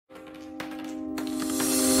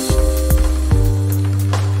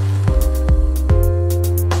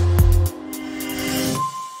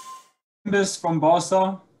members from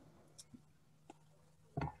BASA.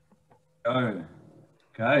 Oh,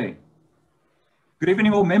 okay. Good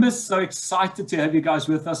evening, all members. So excited to have you guys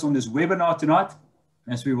with us on this webinar tonight,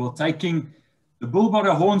 as we will taking the bull by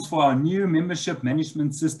the horns for our new membership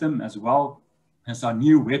management system, as well as our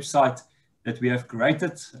new website that we have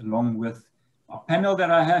created, along with our panel that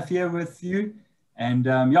I have here with you. And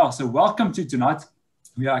yeah, so welcome to tonight.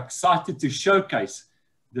 We are excited to showcase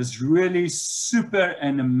this really super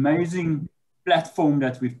and amazing platform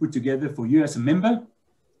that we've put together for you as a member.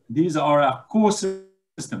 These are our core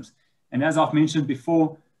systems. And as I've mentioned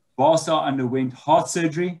before, BASA underwent heart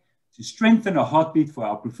surgery to strengthen a heartbeat for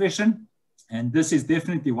our profession. And this is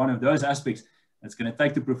definitely one of those aspects that's going to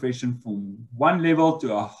take the profession from one level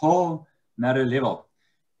to a whole another level.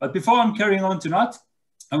 But before I'm carrying on tonight,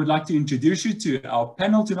 I would like to introduce you to our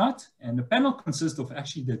panel tonight. And the panel consists of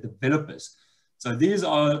actually the developers. So these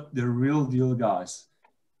are the real deal guys.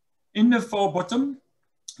 In the far bottom,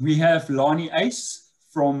 we have Lani Ace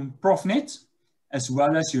from Profnet, as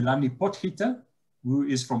well as Yolandi Potgieter, who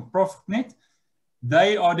is from Profnet.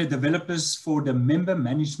 They are the developers for the member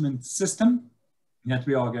management system that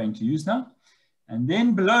we are going to use now. And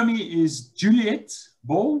then below me is Juliet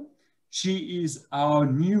Ball. She is our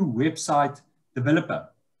new website developer.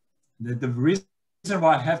 The reason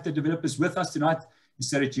why I have the developers with us tonight is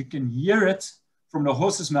so that you can hear it from the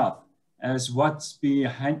horse's mouth as what's been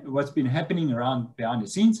happening around behind the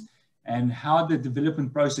scenes and how the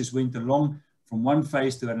development process went along from one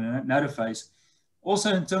phase to another phase.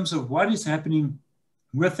 Also in terms of what is happening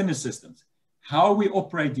within the systems, how we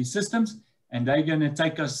operate these systems, and they're going to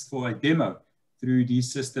take us for a demo through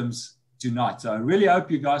these systems tonight. So I really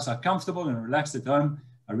hope you guys are comfortable and relaxed at home.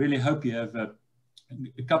 I really hope you have a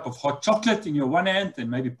cup of hot chocolate in your one hand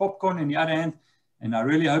and maybe popcorn in the other hand. And I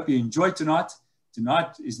really hope you enjoy tonight.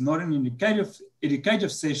 Tonight is not an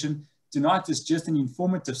educative session. Tonight is just an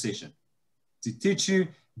informative session to teach you,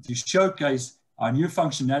 to showcase our new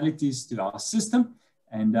functionalities to our system.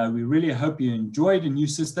 And we really hope you enjoy the new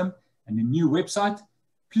system and the new website.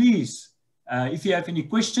 Please, if you have any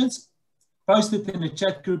questions, post it in the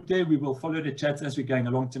chat group there. We will follow the chats as we're going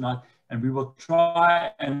along tonight. And we will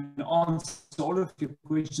try and answer all of your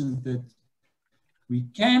questions that we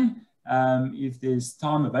can, if there's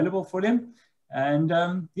time available for them.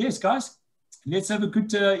 And yes, guys, let's have a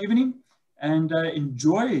good evening and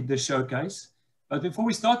enjoy the showcase. But before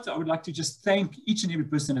we start, I would like to just thank each and every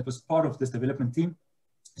person that was part of this development team,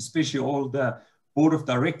 especially all the board of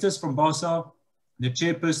directors from BASA, the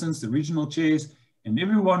chairpersons, the regional chairs, and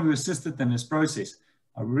everyone who assisted in this process.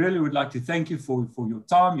 I really would like to thank you for your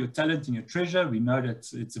time, your talent, and your treasure. We know that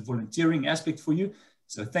it's a volunteering aspect for you.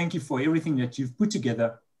 So thank you for everything that you've put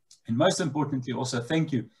together. And most importantly, also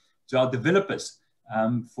thank you to our developers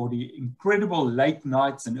for the incredible late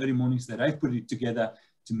nights and early mornings that they've put it together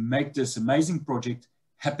to make this amazing project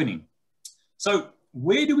happening. So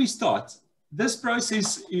where do we start? This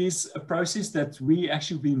process is a process that we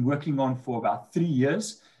actually been working on for about 3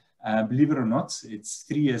 years. Believe it or not, it's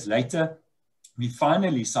 3 years later. We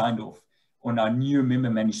finally signed off on our new member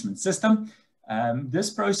management system. This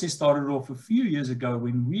process started off a few years ago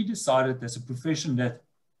when we decided as a profession that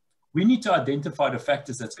we need to identify the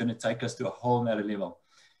factors that's going to take us to a whole nother level.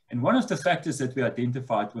 And one of the factors that we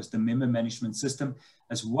identified was the member management system,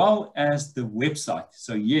 as well as the website.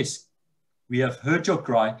 So yes, we have heard your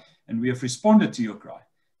cry and we have responded to your cry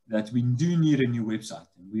that we do need a new website.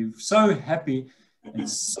 And we're so happy and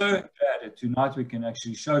so glad that tonight we can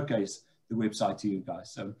actually showcase the website to you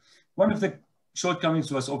guys. So one of the shortcomings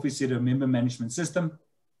was obviously the member management system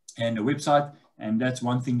and the website. And that's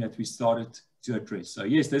one thing that we started to address. So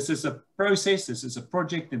yes, this is a process. This is a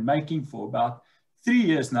project in making for about 3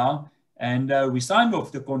 years now. And we signed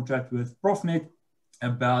off the contract with Profnet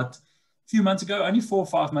about a few months ago, only 4 or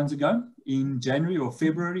 5 months ago, in January or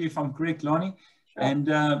February, if I'm correct, Lani. Sure.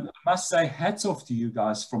 And I must say hats off to you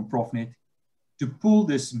guys from Profnet to pull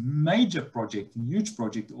this major project, huge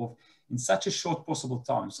project off in such a short possible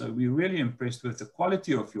time. So we're really impressed with the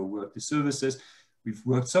quality of your work, the services. We've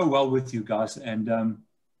worked so well with you guys. And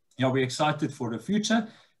yeah, we're excited for the future,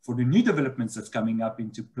 for the new developments that's coming up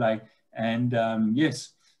into play. And yes,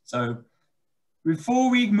 so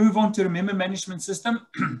before we move on to the member management system,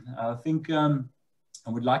 I think I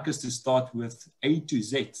would like us to start with A to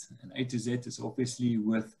Z. And A to Z is obviously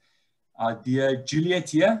with our dear Juliet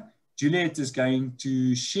here. Juliet is going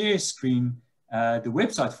to share screen the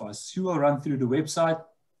website for us. She will run through the website,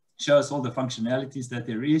 show us all the functionalities that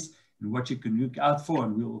there is and what you can look out for,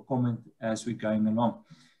 and we will comment as we're going along.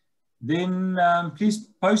 Then please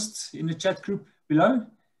post in the chat group below.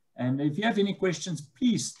 And if you have any questions,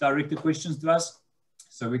 please direct the questions to us.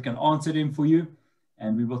 so we can answer them for you,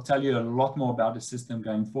 and we will tell you a lot more about the system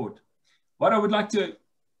going forward. What I would like to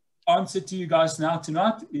answer to you guys now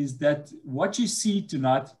tonight is that what you see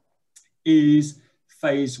tonight is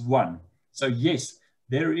phase 1. So yes,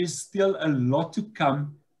 there is still a lot to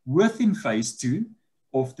come within phase 2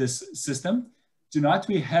 of this system. Tonight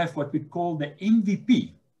we have what we call the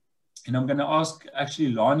MVP. And I'm going to ask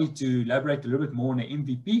actually Lani to elaborate a little bit more on the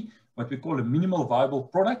MVP, what we call a minimal viable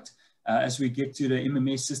product. As we get to the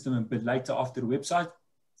MMS system a bit later after the website,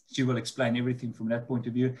 she will explain everything from that point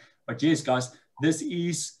of view. But yes, guys, this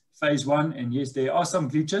is phase 1. And yes, there are some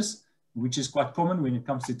glitches, which is quite common when it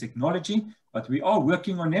comes to technology, but we are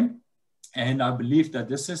working on them. And I believe that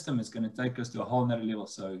this system is going to take us to a whole nother level.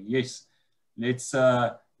 So yes, let's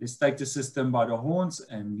take the system by the horns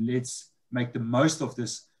and let's make the most of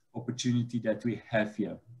this opportunity that we have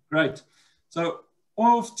here. Great. So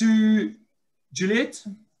off to Juliet.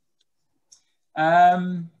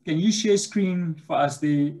 Can you share screen for us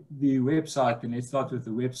the website? And let's start with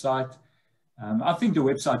the website. I think the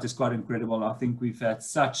website is quite incredible. I think we've had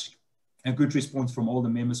such a good response from all the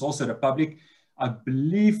members, also the public. I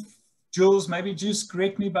believe, Jules, maybe just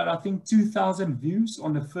correct me, but I think 2,000 views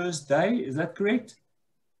on the first day. Is that correct?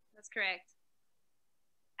 That's correct.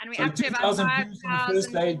 And we so up to about 2,000 views on the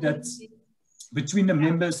first day. That's between the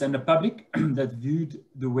members and the public that viewed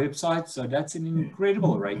the website. So that's an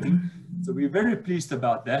incredible rating. So we're very pleased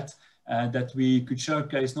about that, that we could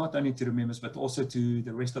showcase not only to the members, but also to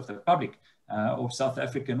the rest of the public of South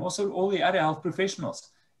Africa, and also all the other health professionals.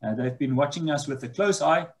 They've been watching us with a close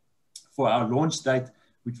eye for our launch date,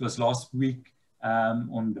 which was last week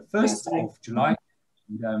on the 1st of July.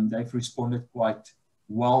 And, they've responded quite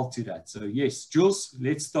well to that. So yes, Jules,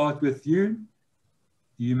 let's start with you.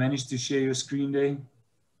 Do you manage to share your screen there?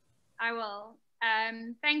 I will.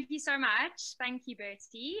 Thank you so much. Thank you,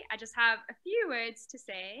 Bertie. I just have a few words to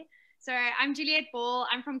say. So I'm Juliet Ball.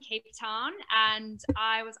 I'm from Cape Town, and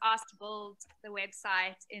I was asked to build the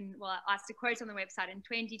website asked to quote on the website in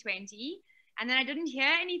 2020. And then I didn't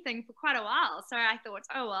hear anything for quite a while. So I thought,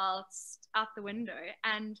 oh, well, it's out the window.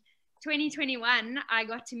 And 2021, I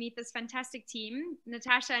got to meet this fantastic team,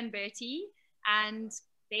 Natasha and Bertie. And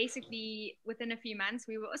basically, within a few months,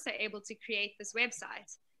 we were also able to create this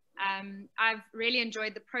website. I've really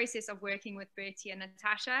enjoyed the process of working with Bertie and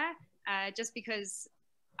Natasha, just because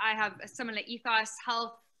I have a similar ethos,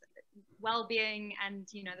 health, well-being, and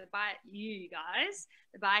you guys,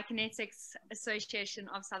 the Biokinetics Association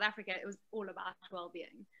of South Africa, it was all about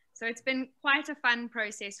well-being. So it's been quite a fun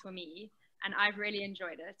process for me, and I've really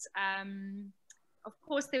enjoyed it. Of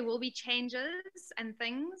course, there will be changes and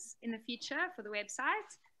things in the future for the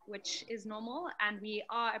website, which is normal, and we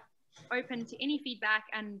are open to any feedback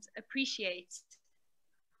and appreciate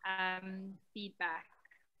feedback.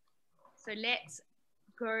 So let's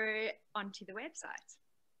go onto the website.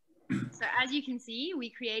 So as you can see, we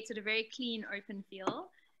created a very clean, open feel,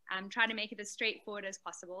 try to make it as straightforward as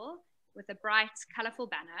possible with a bright, colorful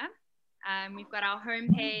banner. We've got our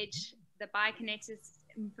homepage, the Biokinetics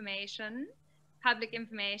information, public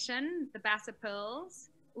information, the BASA pearls.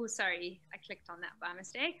 Oh, sorry, I clicked on that by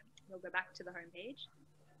mistake. We'll go back to the homepage.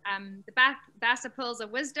 The BASA pearls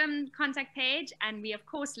of wisdom contact page, and we of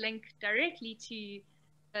course link directly to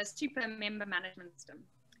the super member management system.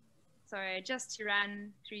 So just to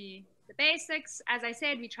run through the basics, as I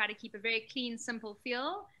said, we try to keep a very clean, simple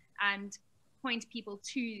feel and point people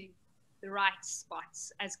to the right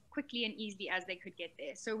spots as quickly and easily as they could get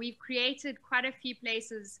there. So we've created quite a few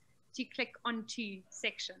places to click onto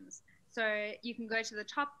sections. So you can go to the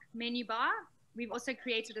top menu bar. We've also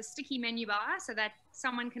created a sticky menu bar so that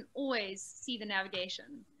someone can always see the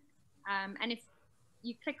navigation. And if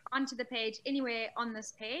you click onto the page anywhere on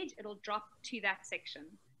this page, it'll drop to that section.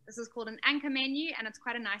 This is called an anchor menu, and it's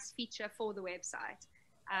quite a nice feature for the website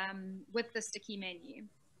with the sticky menu.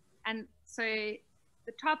 And so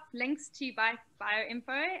the top links to bio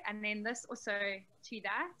info, and then this also to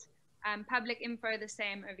that. Public info, the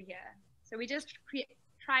same over here. So we just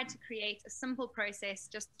tried to create a simple process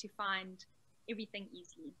just to find everything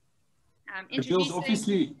easily. Jules,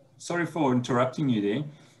 obviously, sorry for interrupting you there.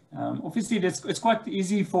 Obviously, it's quite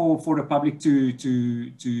easy for the public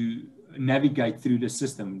to navigate through the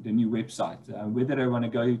system, the new website, whether they want to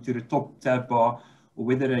go to the top tab bar or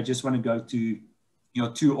whether they just want to go to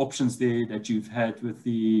two options there that you've had with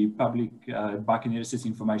the public biokineticist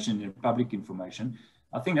information and public information.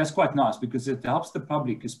 I think that's quite nice because it helps the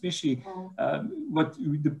public, especially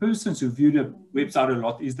the persons who view the website a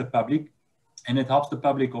lot is the public, and it helps the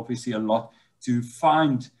public obviously a lot to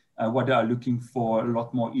find what they are looking for a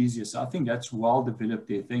lot more easier. So I think that's well developed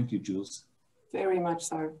there. Thank you, Jules. Very much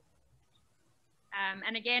so.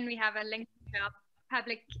 And again, we have a link to our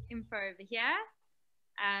public info over here.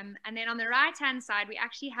 And then on the right-hand side, we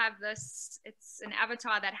actually have this, it's an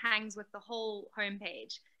avatar that hangs with the whole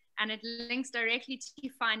homepage, and it links directly to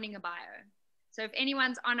finding a bio. So if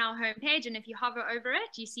anyone's on our homepage and if you hover over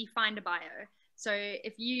it, you see find a bio. So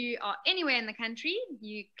if you are anywhere in the country,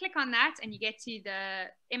 you click on that and you get to the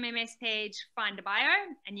MMS page, find a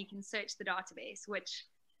bio, and you can search the database, which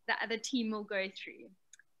the other team will go through.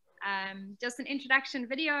 Just an introduction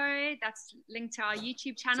video that's linked to our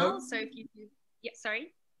YouTube channel. So if you, yeah,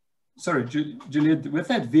 sorry. Sorry, Juliet, with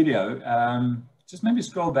that video, just maybe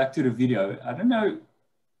scroll back to the video. I don't know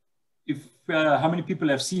if how many people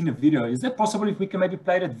have seen the video. Is that possible if we can maybe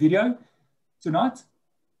play that video tonight?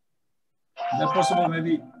 Is that possible?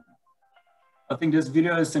 Maybe. I think this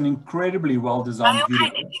video is an incredibly well-designed video.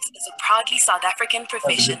 Biokinetics is a proudly South African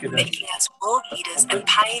profession, making us world leaders and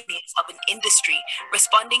pioneers of an industry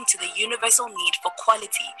responding to the universal need for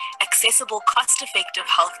quality, accessible, cost-effective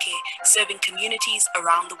healthcare serving communities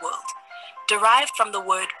around the world. Derived from the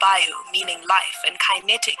word bio, meaning life, and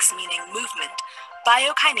kinetics, meaning movement,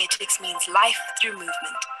 biokinetics means life through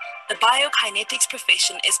movement. The biokinetics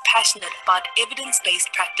profession is passionate about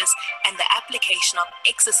evidence-based practice and the application of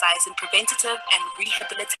exercise in preventative and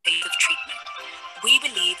rehabilitative treatment. We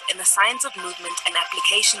believe in the science of movement and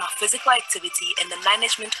application of physical activity in the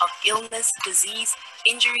management of illness, disease,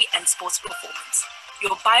 injury, and sports performance.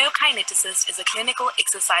 Your biokineticist is a clinical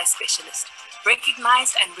exercise specialist,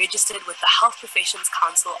 recognized and registered with the Health Professions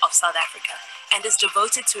Council of South Africa, and is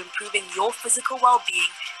devoted to improving your physical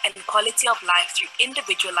well-being and quality of life through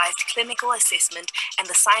individualized clinical assessment and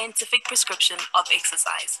the scientific prescription of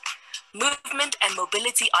exercise. Movement and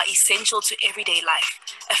mobility are essential to everyday life,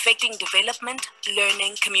 affecting development,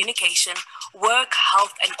 learning, communication, work,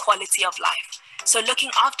 health, and quality of life. So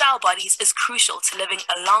looking after our bodies is crucial to living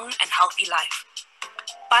a long and healthy life.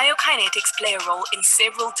 Biokinetics play a role in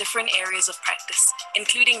several different areas of practice,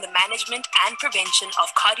 including the management and prevention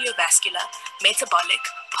of cardiovascular, metabolic,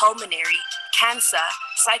 pulmonary, cancer,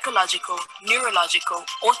 psychological, neurological,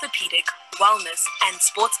 orthopedic, wellness, and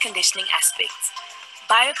sports conditioning aspects.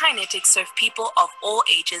 Biokinetics serve people of all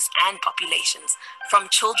ages and populations, from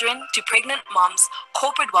children to pregnant moms,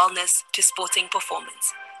 corporate wellness to sporting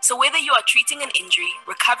performance. So whether you are treating an injury,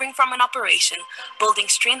 recovering from an operation, building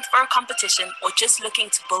strength for a competition, or just looking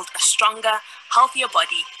to build a stronger, healthier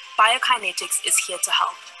body, Biokinetics is here to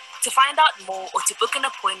help. To find out more or to book an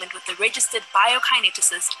appointment with a registered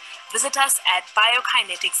biokineticist, visit us at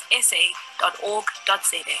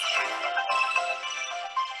biokineticssa.org.za.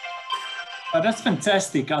 Oh, that's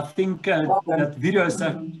fantastic. I think that video is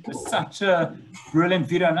such a brilliant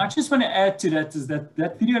video. And I just want to add to that is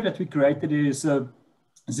that video that we created is a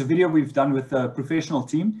video we've done with a professional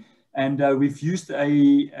team. And we've used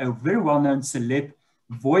a very well-known celeb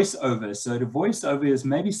voiceover. So the voiceover is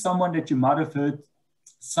maybe someone that you might have heard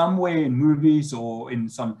somewhere in movies or in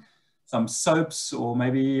some soaps, or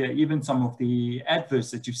maybe even some of the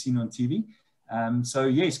adverts that you've seen on TV. So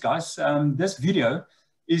yes, guys, this video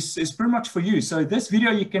is pretty much for you. So this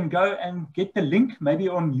video, you can go and get the link maybe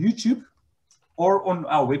on YouTube or on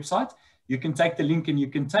our website. You can take the link and you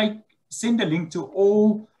can send the link to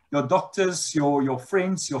all your doctors, your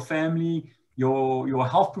friends, your family, your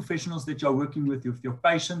health professionals that you're working with your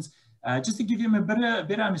patients, just to give them a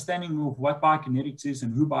better understanding of what biokinetics is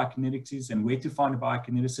and who biokinetics is and where to find a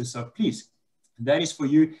biokineticist. So please, that is for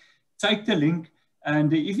you. Take the link,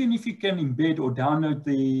 and even if you can embed or download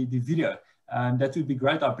the video, that would be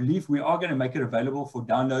great. I believe we are going to make it available for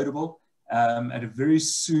downloadable at a very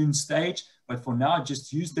soon stage. But for now,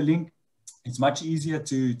 just use the link. It's much easier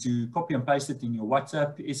to copy and paste it in your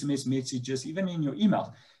WhatsApp, SMS messages, even in your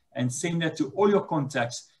email, and send that to all your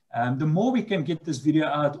contacts. The more we can get this video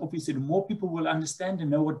out, obviously, the more people will understand and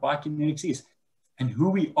know what biokinetics is and who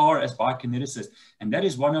we are as biokineticists. And that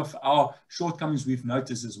is one of our shortcomings we've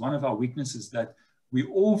noticed, is one of our weaknesses, that we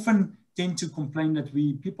often tend to complain that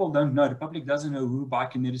people don't know, the public doesn't know who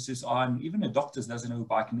biokineticists are, and even the doctors doesn't know who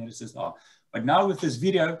biokineticists are. But now with this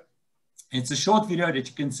video, it's a short video that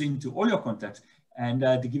you can send to all your contacts, and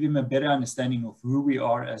to give them a better understanding of who we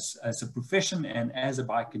are as a profession and as a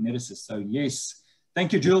biokineticist. So yes,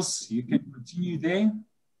 thank you, Jules. You can continue there.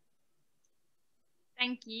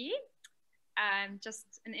 Thank you. Just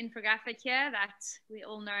an infographic here that we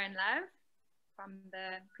all know and love from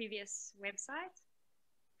the previous website.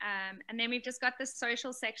 And then we've just got this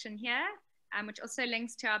social section here, which also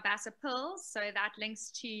links to our BASA pills. So that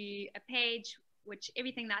links to a page which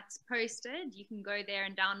everything that's posted, you can go there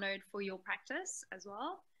and download for your practice as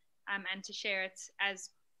well, and to share it as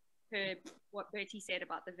per what Bertie said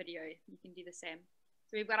about the video, you can do the same.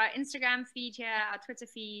 So we've got our Instagram feed here, our Twitter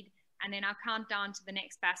feed, and then our countdown to the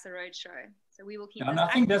next BASA Roadshow. So we will keep. And I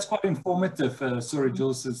think that's quite informative. Sorry,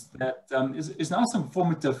 Jules, is that is nice and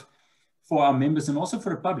informative for our members and also for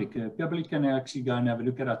the public. Public can actually go and have a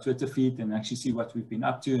look at our Twitter feed and actually see what we've been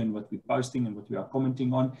up to and what we're posting and what we are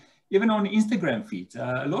commenting on. Even on the Instagram feed,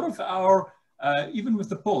 a lot of our, even with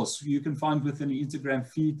the polls, you can find within the Instagram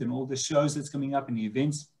feed and all the shows that's coming up and the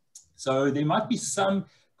events. So there might be some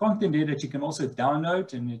content there that you can also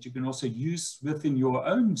download and that you can also use within your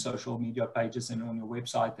own social media pages and on your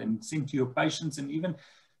website and send to your patients and even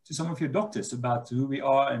to some of your doctors about who we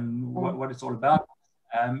are and what it's all about.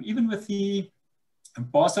 Even with the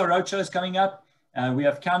BASA Roadshows coming up, we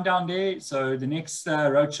have countdown there. So the next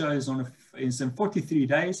roadshow is in 43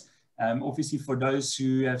 days. Obviously, for those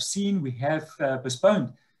who have seen, we have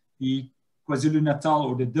postponed the KwaZulu-Natal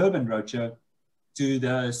or the Durban Roadshow to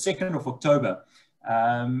the 2nd of October.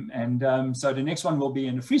 So the next one will be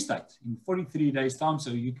in the Free State in 43 days time. So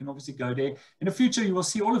you can obviously go there. In the future, you will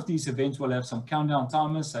see all of these events will have some countdown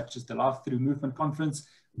timers, such as the Life Through Movement Conference.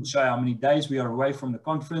 We'll show you how many days we are away from the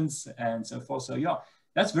conference and so forth. So yeah,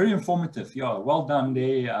 that's very informative. Yeah, well done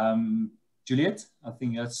there, Juliet. I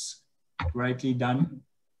think that's greatly done.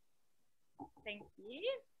 Thank you.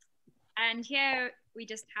 And here we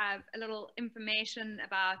just have a little information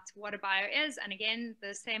about what a bio is. And again,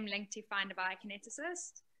 the same link to find a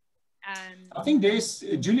biokineticist. I think there's,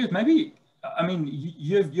 Juliet, maybe, I mean,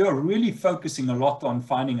 you're really focusing a lot on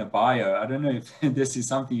finding a bio. I don't know if this is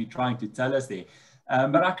something you're trying to tell us there.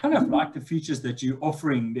 But I kind of like the features that you're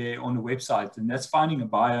offering there on the website, and that's finding a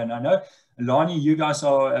bio. And I know, Lani, you guys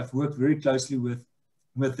have worked very closely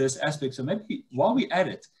with this aspect. So maybe while we're at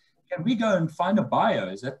it, can we go and find a bio?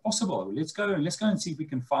 Is that possible? Let's go and see if we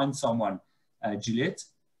can find someone, Juliet.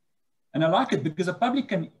 And I like it because the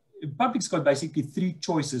public's got basically 3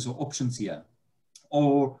 choices or options here,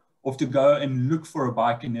 or to go and look for a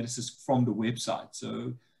biokineticist from the website.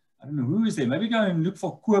 So I don't know who is there. Maybe go and look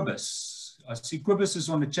for Kobus. I see Kobus is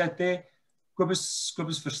on the chat there. Kobus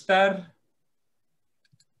Verster.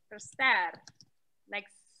 Verster. Like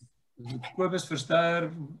Kobus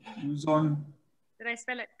Verster, who's on? Did I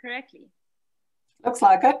spell it correctly? Looks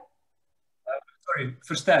like it. Sorry,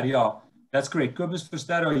 Verster, yeah. That's correct. Kobus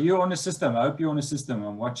Verster, are you on the system? I hope you're on the system.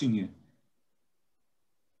 I'm watching you.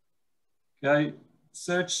 Okay,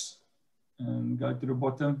 search and go to the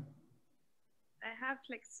bottom. I have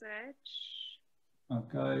clicked search.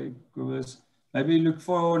 Okay, Kobus. Maybe look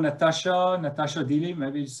for Natasha Dili.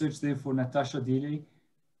 Maybe search there for Natasha Dili.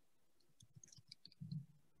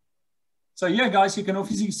 So yeah, guys, you can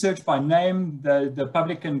obviously search by name. The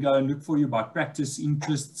public can go and look for you by practice,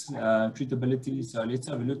 interests, treatability. So let's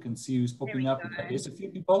have a look and see who's popping up. Okay, there's a few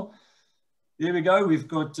people. There we go. We've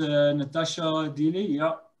got Natasha Dili.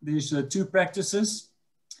 Yeah, there's 2 practices.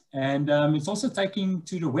 And it's also taking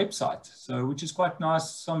to the website, so which is quite nice.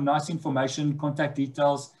 Some nice information, contact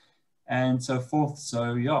details, and so forth.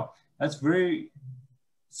 So yeah, that's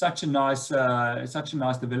such a nice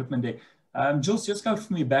development there. Jules, just go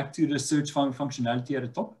for me back to the search functionality at the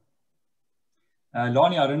top.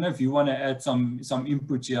 Lani, I don't know if you want to add some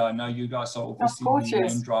input here. I know you guys are obviously the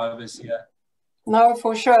main drivers here. No,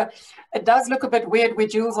 for sure. It does look a bit weird where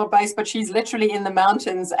Jules are based, but she's literally in the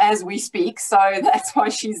mountains as we speak. So that's why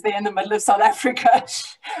she's there in the middle of South Africa.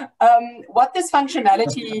 What this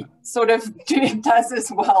functionality sort of does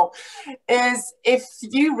as well is if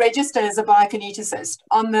you register as a biokineticist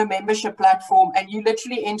on the membership platform and you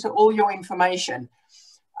literally enter all your information,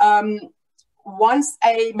 once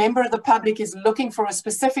a member of the public is looking for a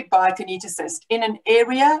specific biokineticist in an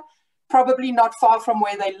area, probably not far from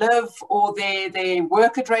where they live or their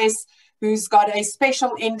work address, who's got a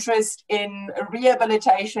special interest in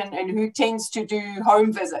rehabilitation and who tends to do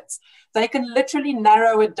home visits, they can literally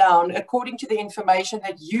narrow it down according to the information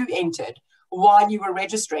that you entered while you were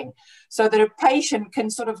registering, so that a patient can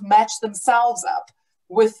sort of match themselves up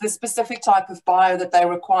with the specific type of bio that they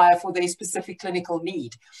require for their specific clinical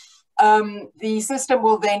need. The system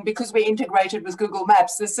will then, because we're integrated with Google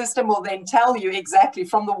Maps, the system will then tell you exactly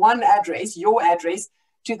from the one address, your address,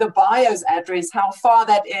 to the bio's address, how far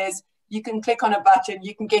that is. You can click on a button,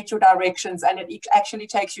 you can get your directions, and it actually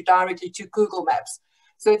takes you directly to Google Maps.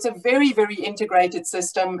 So it's a very, very integrated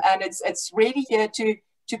system, and it's really here to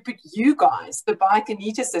put you guys, the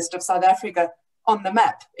biokineticist of South Africa, on the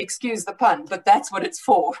map. Excuse the pun, but that's what it's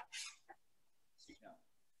for.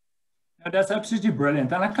 No, that's absolutely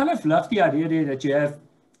brilliant. And I kind of love the idea there that you have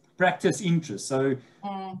practice interest. So,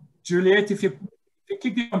 Juliet, if you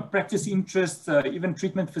click on practice interest, even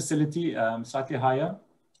treatment facility, slightly higher.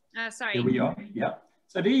 Sorry. Here we are. Yeah.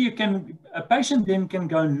 So there you can, a patient then can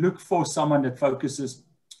go and look for someone that focuses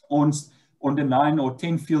on the 9 or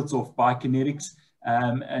 10 fields of biokinetics,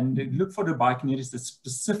 and look for the biokinetics that's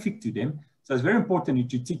specific to them. So it's very important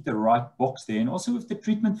that you tick the right box there. And also with the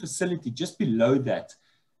treatment facility, just below that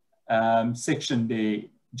section there,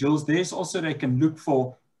 Jules, there's also, they can look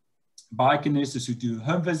for biokineticists who do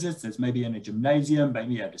home visits. That's maybe in a gymnasium,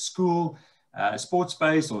 maybe at a school, a sports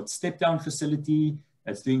space, or step-down facility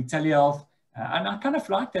that's doing telehealth. And I kind of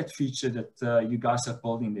like that feature that you guys are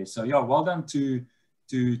building there. So yeah, well done to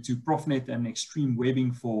Profnet and Extreme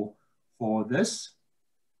Webbing for this.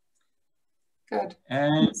 Good.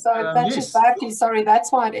 And so that's just Bharti, sorry,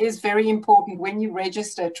 that's why it is very important when you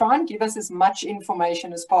register, try and give us as much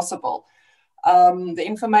information as possible. The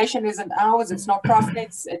information isn't ours, it's not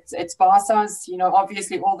Profnet's, it's BASA's. You know,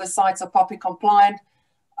 obviously all the sites are POPI compliant.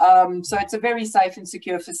 So it's a very safe and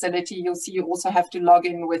secure facility. You'll see you also have to log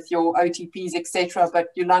in with your OTPs, etc.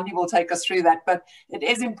 But Yolandi will take us through that. But it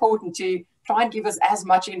is important to try and give us as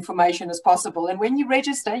much information as possible. And when you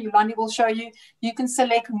register, Yolandi will show you, you can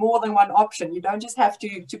select more than one option. You don't just have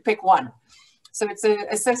to pick one. So it's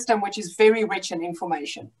a system which is very rich in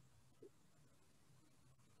information.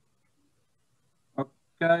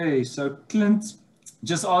 Okay, so Clint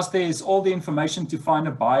just asked, there is all the information to find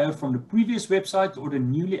a bio from the previous website or the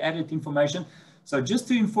newly added information. So just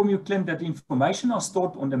to inform you, Clint, that the information are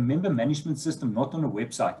stored on the member management system, not on the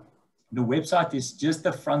website. The website is just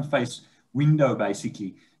the front face window,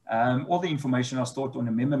 basically. All the information are stored on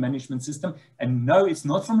the member management system. And no, it's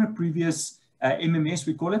not from the previous MMS,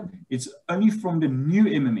 we call it. It's only from the new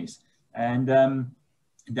MMS. And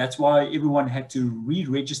that's why everyone had to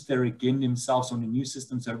re-register again themselves on the new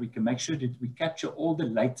system, so we can make sure that we capture all the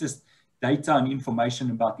latest data and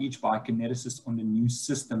information about each biokineticist on the new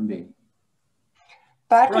system there.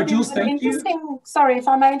 But right, Jules, thank you. Sorry, if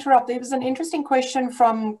I may interrupt, there was an interesting question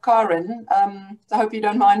from Karen. I hope you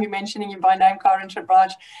don't mind me mentioning you by name, Karen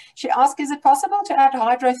Shabraj. She asked, is it possible to add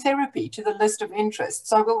hydrotherapy to the list of interests?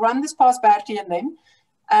 So we'll run this past Bharti and then.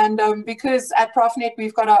 And because at Profnet,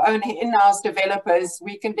 we've got our own in-house developers,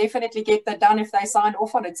 we can definitely get that done if they sign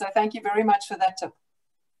off on it. So thank you very much for that tip.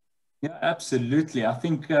 Yeah, absolutely. I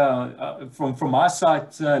think from my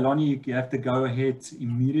side, Lonnie, you have to go ahead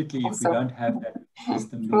immediately if we don't have that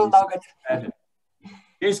system. We'll log it.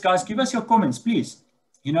 Yes, guys, give us your comments, please.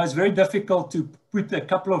 You know, it's very difficult to put a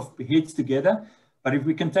couple of heads together, but if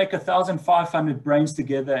we can take 1,500 brains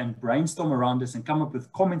together and brainstorm around this and come up with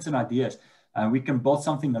comments and ideas, we can build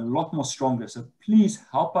something a lot more stronger. So please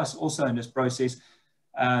help us also in this process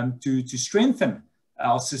to strengthen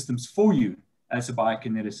our systems for you as a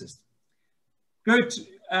biokineticist. Good.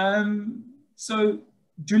 So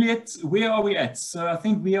Juliet, where are we at? So I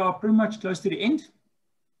think we are pretty much close to the end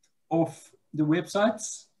of the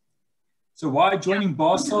websites. So why joining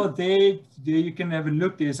BASA, there you can have a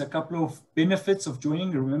look. There's a couple of benefits of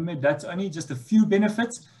joining. Remember, that's only just a few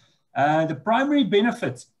benefits. The primary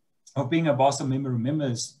benefit of being a BASA member, remember,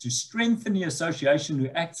 is to strengthen the association who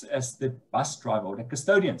acts as the bus driver or the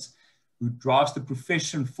custodians who drives the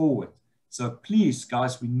profession forward. So please,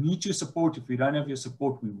 guys, we need your support. If we don't have your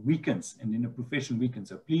support, we weakens, and then the profession weakens.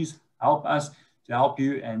 So please help us to help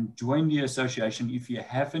you and join the association if you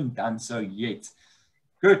haven't done so yet.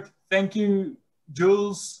 Good. Thank you,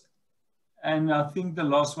 Jules. And I think the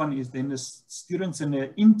last one is then the students and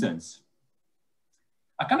the interns.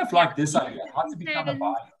 I kind of like this idea, how to become a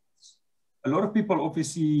biokineticist. A lot of people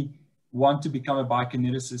obviously want to become a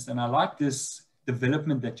biokineticist, and I like this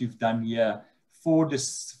development that you've done here for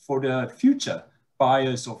the future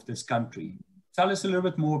bios of this country. Tell us a little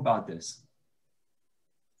bit more about this.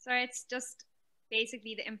 So it's just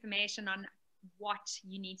basically the information on what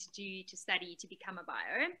you need to do to study to become a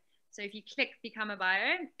bio. So if you click become a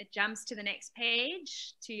bio, it jumps to the next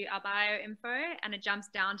page to our bio info, and it jumps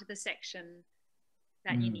down to the section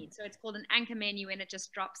that you need. So it's called an anchor menu, and it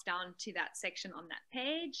just drops down to that section on that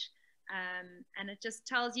page. And it just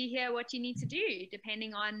tells you here what you need to do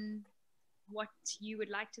depending on what you would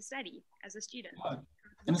like to study as a student.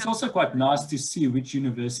 And it's also quite nice to see which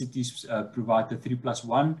universities provide the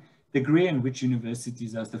 3+1 degree and which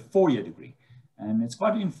universities has the 4-year degree. And it's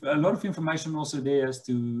quite a lot of information also there as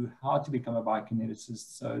to how to become a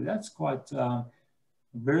biokineticist. So that's quite a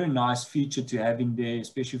very nice feature to have in there,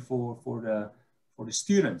 especially for the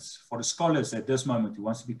students, for the scholars at this moment who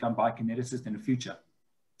wants to become biokineticists in the future.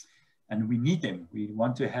 And we need them. We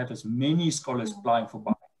want to have as many scholars applying for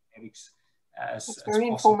biokinetics as very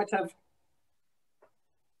possible. Informative.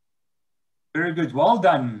 Very good. Well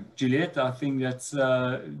done, Juliet. I think that's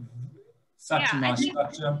such a nice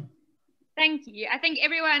structure. Thank you. I think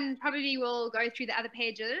everyone probably will go through the other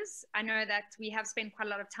pages. I know that we have spent quite a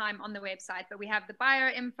lot of time on the website, but we have the bio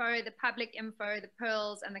info, the public info, the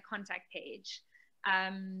pearls, and the contact page.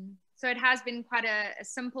 So it has been quite a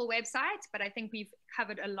simple website, but I think we've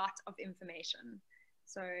covered a lot of information.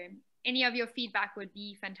 So any of your feedback would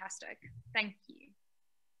be fantastic. Thank you.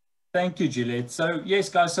 Thank you, Juliet. So yes,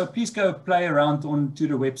 guys, so please go play around onto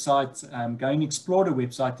the website, go and explore the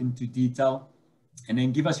website into detail, and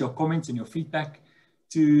then give us your comments and your feedback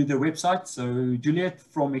to the website. So Juliet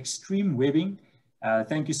from Extreme Webbing,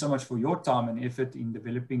 thank you so much for your time and effort in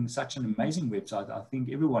developing such an amazing website. I think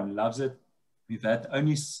everyone loves it. We've had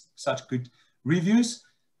only such good reviews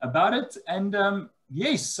about it. And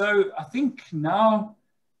yes, so I think now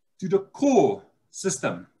to the core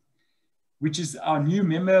system, which is our new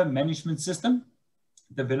member management system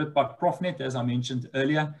developed by Profnet, as I mentioned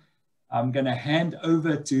earlier. I'm going to hand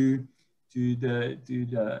over to the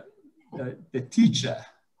teacher,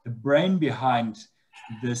 the brain behind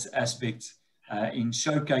this aspect in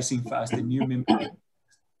showcasing for us the new member.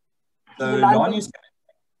 So Lani is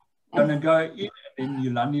going to go in, and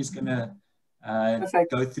Yolandi is going to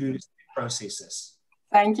go through the processes.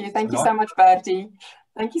 Thank you so much, Bertie.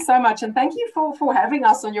 Thank you so much, and thank you for having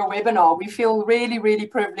us on your webinar. We feel really, really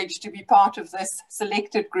privileged to be part of this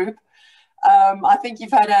selected group. I think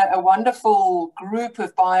you've had a wonderful group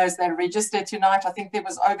of buyers that registered tonight. I think there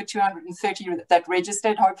was over 230 that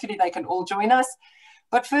registered. Hopefully they can all join us.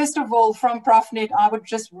 But first of all, from Profnet, I would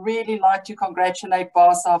just really like to congratulate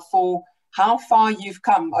BASA for how far you've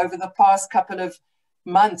come over the past couple of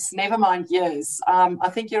months, never mind years. I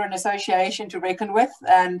think you're an association to reckon with,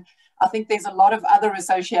 and I think there's a lot of other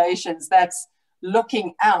associations that's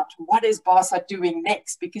looking out, what is BASA doing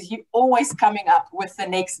next? Because you're always coming up with the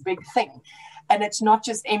next big thing. And it's not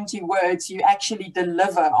just empty words, you actually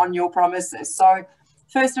deliver on your promises. So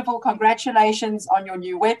first of all, congratulations on your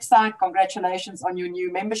new website, congratulations on your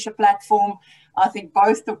new membership platform. I think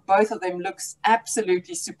both of them looks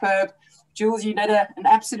absolutely superb. Jules, you did an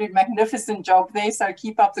absolute magnificent job there, so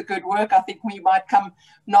keep up the good work. I think we might come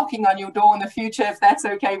knocking on your door in the future if that's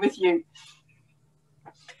okay with you.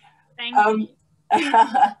 Thank you.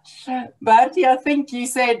 Bertie, I think you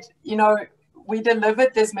said, you know, we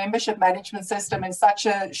delivered this membership management system in such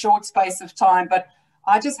a short space of time, but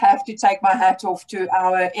I just have to take my hat off to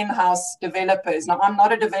our in-house developers. Now, I'm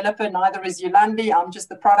not a developer, neither is Yolandi. I'm just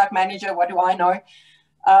the product manager. What do I know?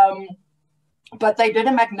 But they did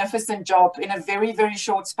a magnificent job in a very, very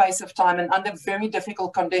short space of time and under very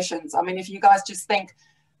difficult conditions. I mean, if you guys just think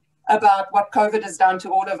about what COVID has done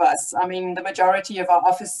to all of us, I mean, the majority of our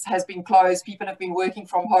office has been closed. People have been working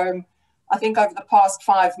from home. I think over the past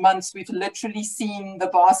 5 months, we've literally seen the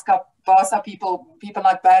BASA people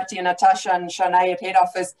like Bertie and Natasha and Shanae at head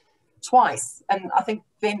office twice. And I think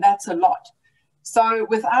then that's a lot. So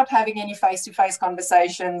without having any face-to-face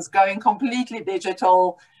conversations, going completely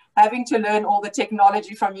digital, having to learn all the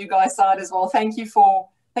technology from you guys' side as well. Thank you for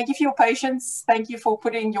your patience. Thank you for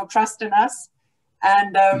putting your trust in us.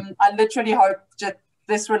 And I literally hope that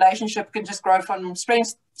this relationship can just grow from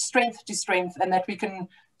strength to strength, and that we can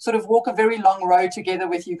sort of walk a very long road together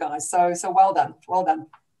with you guys. So well done. Well done.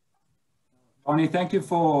 Ronnie, thank you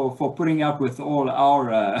for putting up with all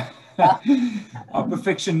our, our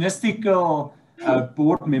perfectionistical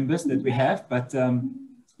board members that we have, but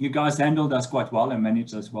you guys handled us quite well and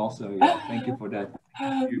managed us well. So yeah, thank you for that.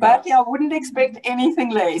 But I wouldn't expect anything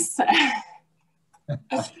less.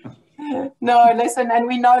 No, listen, and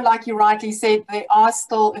we know, like you rightly said, there are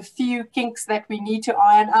still a few kinks that we need to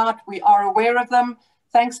iron out. We are aware of them.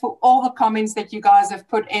 Thanks for all the comments that you guys have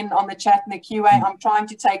put in on the chat and the QA. I'm trying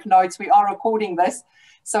to take notes. We are recording this,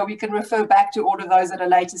 so we can refer back to all of those at a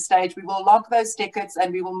later stage. We will log those tickets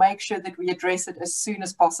and we will make sure that we address it as soon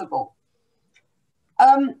as possible.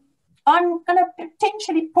 I'm going to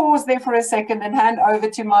potentially pause there for a second and hand over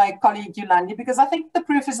to my colleague Yolandi, because I think the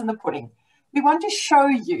proof is in the pudding. We want to show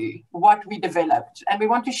you what we developed, and we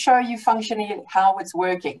want to show you functionally how it's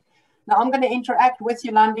working. Now, I'm going to interact with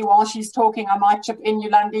Yolandi while she's talking. I might chip in.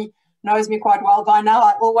 Yolandi knows me quite well by now.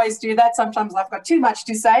 I always do that. Sometimes I've got too much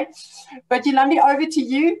to say. But Yolandi, over to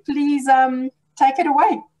you. Please take it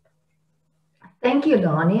away. Thank you,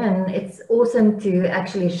 Lani, and it's awesome to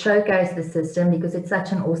actually showcase the system because it's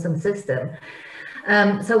such an awesome system.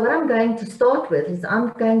 So what I'm going to start with is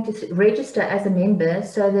I'm going to register as a member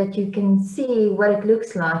so that you can see what it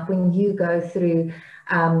looks like when you go through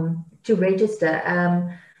to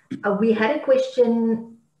register. We had a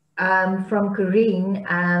question from Corinne,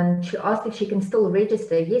 and she asked if she can still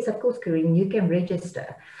register. Yes, of course, Corinne, you can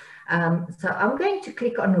register. So I'm going to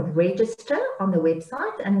click on register on the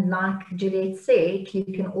website, and like Juliet said, you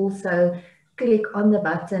can also click on the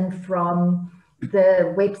button from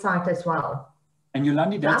the website as well. And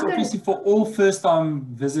Yolandi, that's obviously for all first-time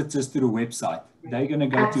visitors to the website. They're going to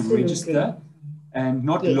go to register and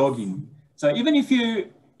not log in. So even if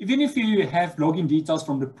you have login details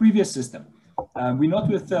from the previous system, we're not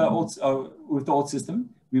with the old system.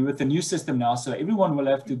 We're with the new system now. So everyone will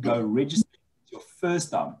have to go register your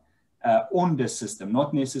first time on this system,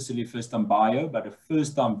 not necessarily first-time buyer, but a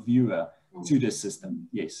first-time viewer to the system.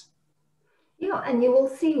 Yes. Yeah, and you will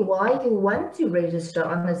see why you want to register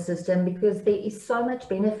on the system, because there is so much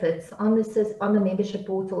benefits on the membership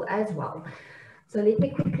portal as well. So let me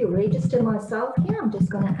quickly register myself here. I'm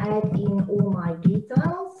just going to add in all my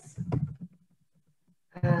details.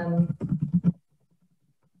 And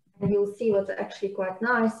you'll see what's actually quite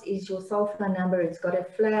nice is your cell phone number. It's got a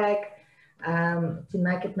flag to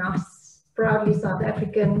make it nice, proudly South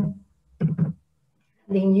African.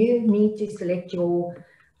 Then you need to select your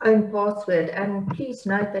own password, and please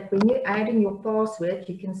note that when you're adding your password,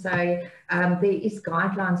 you can say there is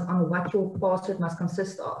guidelines on what your password must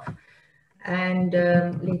consist of. And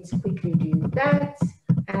let's quickly do that.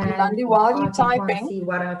 And Yolandi, while you're typing, see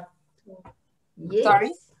what yes.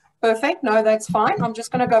 Sorry. Perfect. No, that's fine. I'm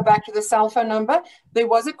just going to go back to the cell phone number. There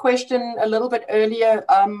was a question a little bit earlier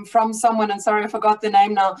from someone, and sorry, I forgot the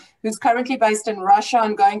name now, who's currently based in Russia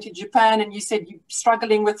and going to Japan. And you said you're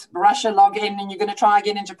struggling with Russia login and you're going to try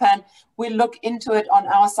again in Japan. We'll look into it on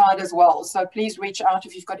our side as well. So please reach out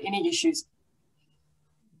if you've got any issues.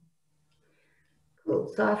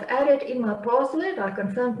 Cool. So I've added in my password, I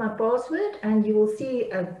confirmed my password, and you will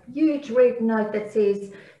see a huge red note that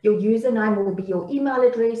says your username will be your email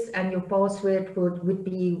address and your password would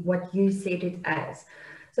be what you set it as.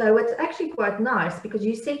 So it's actually quite nice because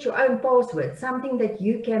you set your own password, something that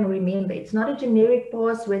you can remember. It's not a generic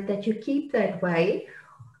password that you keep that way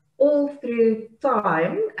all through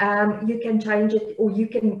time. You can change it, or you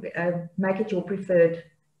can make it your preferred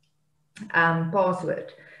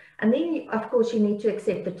password. And then, of course, you need to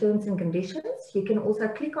accept the terms and conditions. You can also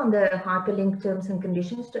click on the hyperlink terms and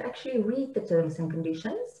conditions to actually read the terms and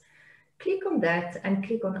conditions. Click on that and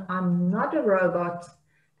click on I'm not a robot.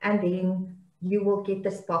 And then you will get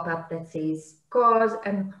this pop-up that says cars.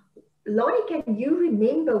 And Lonnie, can you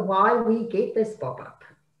remember why we get this pop-up?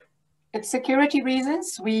 It's security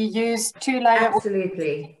reasons. We use two-layer.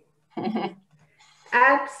 Absolutely.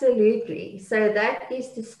 Absolutely. So that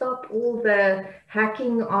is to stop all the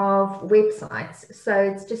hacking of websites. So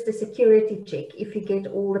it's just a security check if you get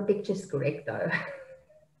all the pictures correct, though.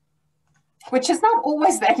 Which is not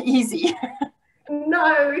always that easy.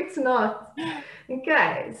 No, it's not.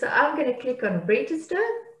 Okay, so I'm going to click on register.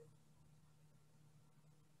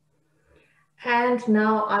 And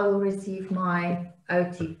now I will receive my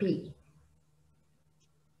OTP.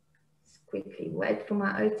 Quickly wait for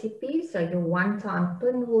my OTP. So your one-time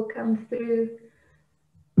PIN will come through.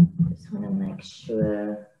 Just want to make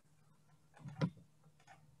sure.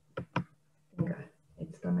 Okay,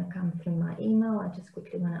 it's going to come through my email. I just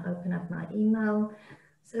quickly want to open up my email.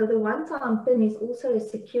 So the one-time PIN is also a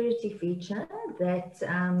security feature that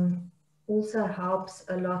also helps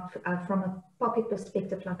a lot from a public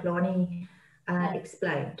perspective, like Lonnie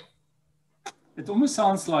explained. It almost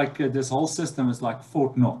sounds like this whole system is like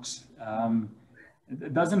Fort Knox.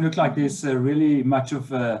 It doesn't look like there's really much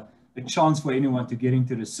of a chance for anyone to get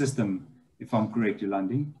into the system, if I'm correct,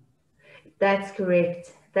 Yolandi. That's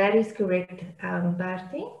correct. That is correct,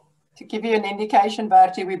 Bertie. To give you an indication,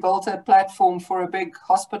 Bertie, we built a platform for a big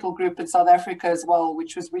hospital group in South Africa as well,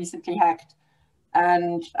 which was recently hacked.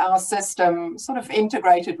 And our system sort of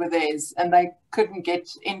integrated with theirs, and they couldn't get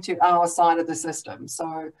into our side of the system.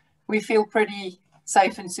 So we feel pretty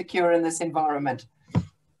safe and secure in this environment.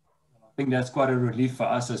 I think that's quite a relief for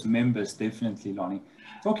us as members, definitely, Lonnie.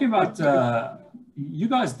 Talking about, you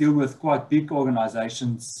guys deal with quite big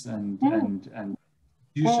organizations and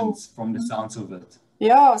institutions from the sounds of it.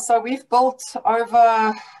 Yeah, so we've built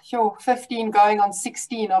over 15 going on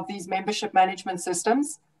 16 of these membership management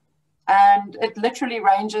systems. And it literally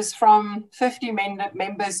ranges from 50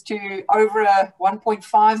 members to over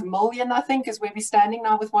 1.5 million, I think, is where we're standing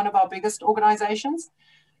now with one of our biggest organizations.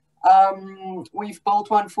 We've built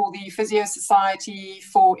one for the Physio Society,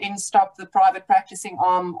 for InStop, the private practicing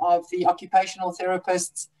arm of the occupational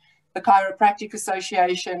therapists, the Chiropractic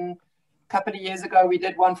Association. A couple of years ago, we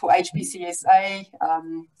did one for HPCSA.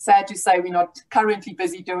 Sad to say we're not currently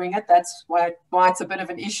busy doing it. That's why it's a bit of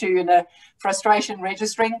an issue and a frustration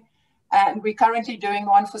registering. And we're currently doing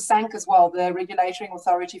one for SANC as well, the regulatory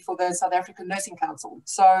authority for the South African Nursing Council.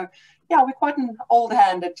 So yeah, we're quite an old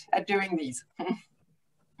hand at doing these.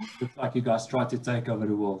 Looks like you guys try to take over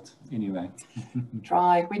the world anyway. We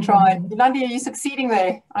try. Yolandi, are you succeeding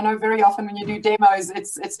there? I know very often when you do demos,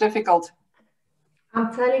 it's difficult.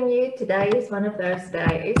 I'm telling you, today is one of those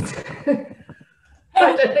days.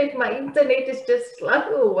 I don't know if my internet is just slow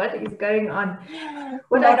or what is going on.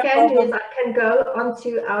 What I can do is I can go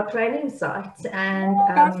onto our training site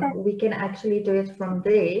and we can actually do it from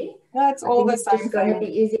there. That's all the same thing. It's going to be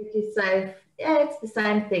easy to say, yeah, it's the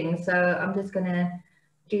same thing. So I'm just going to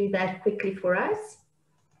do that quickly for us.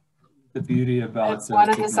 The beauty about it's one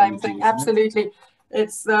of the same thing. Absolutely.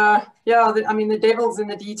 It's yeah, I mean, the devil's in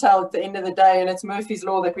the detail at the end of the day, and it's Murphy's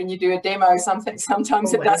law that when you do a demo,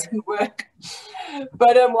 sometimes it doesn't work.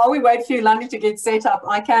 But while we wait for Yolandi to get set up,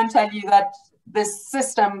 I can tell you that this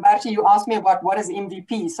system, actually, you asked me about what is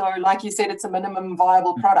MVP. So like you said, it's a minimum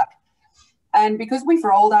viable product. And because we've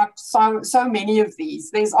rolled out so many of these,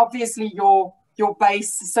 there's obviously your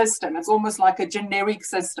base system. It's almost like a generic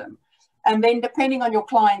system. And then depending on your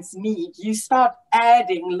client's need, you start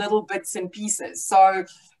adding little bits and pieces. So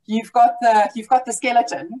you've got the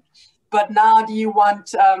skeleton, but now do you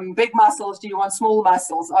want big muscles? Do you want small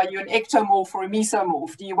muscles? Are you an ectomorph or a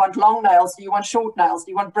mesomorph? Do you want long nails? Do you want short nails?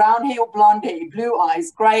 Do you want brown hair or blonde hair, blue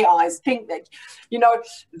eyes, gray eyes, pink neck? You know,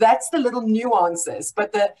 that's the little nuances.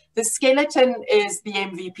 But the skeleton is the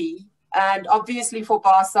MVP. And obviously for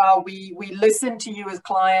BASA, we listened to you as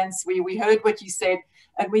clients. We heard what you said.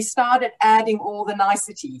 And we started adding all the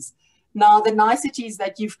niceties. Now, the niceties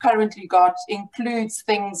that you've currently got includes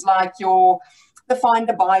things like the Find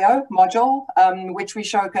a Bio module, which we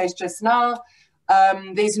showcased just now.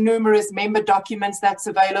 There's numerous member documents that's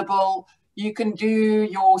available. You can do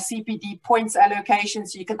your CPD points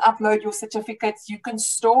allocations. You can upload your certificates. You can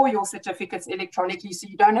store your certificates electronically, so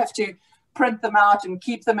you don't have to print them out and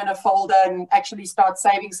keep them in a folder and actually start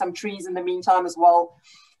saving some trees in the meantime as well.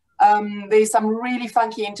 There's some really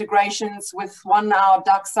funky integrations with our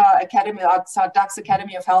DAXA Academy, our DAXA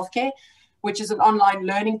Academy of Healthcare, which is an online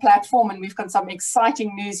learning platform. And we've got some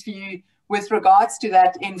exciting news for you with regards to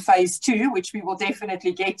that in phase 2, which we will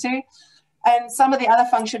definitely get to. And some of the other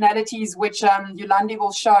functionalities which Yolandi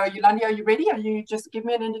will show. Yolandi, are you ready? Are you just give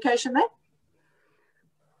me an indication there?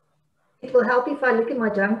 It will help if I look at my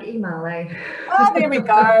junk email, eh? Oh, there we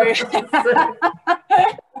go.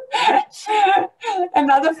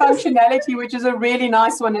 Another functionality, which is a really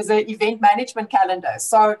nice one, is an event management calendar.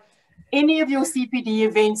 So any of your CPD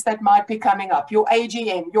events that might be coming up, your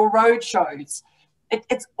AGM, your road shows,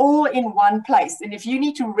 it's all in one place. And if you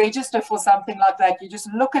need to register for something like that, you just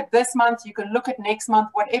look at this month, you can look at next month,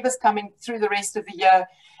 whatever's coming through the rest of the year,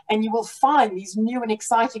 and you will find these new and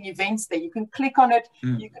exciting events there. You can click on it,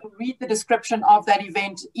 you can read the description of that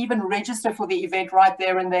event, even register for the event right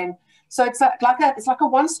there and then. So it's like a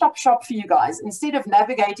one-stop shop for you guys. Instead of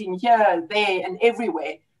navigating here, there, and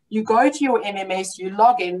everywhere, you go to your MMS, you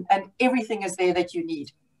log in, and everything is there that you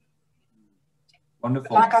need.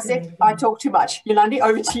 Wonderful. Like I said, I talk too much. Yolandi,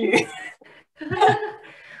 over to you.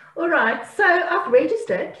 All right. So I've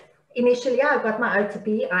registered. Initially, I got my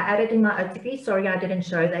OTP. I added in my OTP. Sorry, I didn't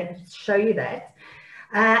show you that.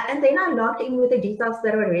 And then I logged in with the details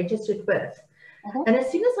that I registered with. And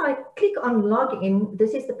as soon as I click on login,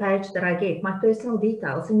 this is the page that I get, my personal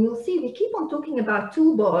details. And you'll see we keep on talking about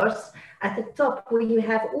toolbars at the top where you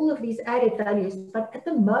have all of these added values. But at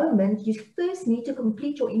the moment, you first need to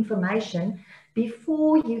complete your information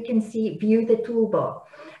before you can view the toolbar.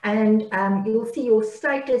 And you'll see your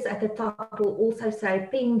status at the top will also say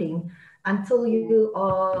pending until you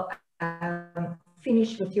are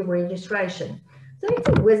finished with your registration. So it's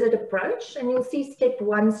a wizard approach, and you'll see step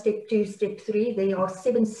 1, step 2, step 3. There are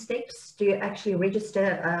 7 steps to actually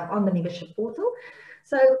register on the membership portal.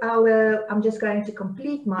 So I'm just going to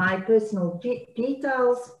complete my personal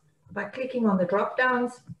details by clicking on the drop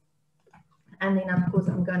downs. And then, of course,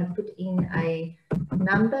 I'm going to put in a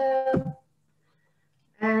number.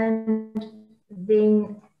 And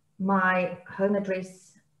then my home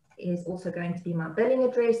address is also going to be my billing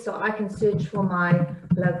address. So I can search for my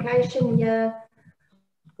location here.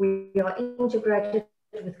 We are integrated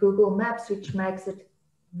with Google Maps, which makes it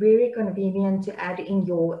very convenient to add in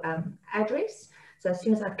your address. So as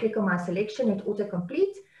soon as I click on my selection, it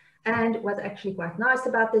auto-completes. And what's actually quite nice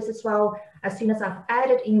about this as well, as soon as I've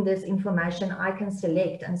added in this information, I can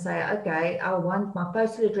select and say, okay, I want my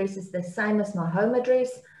postal address is the same as my home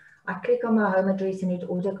address. I click on my home address and it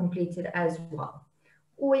auto-completes it as well.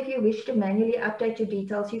 Or if you wish to manually update your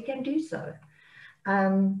details, you can do so.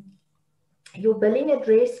 Your billing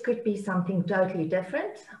address could be something totally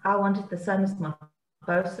different. I want it the same as my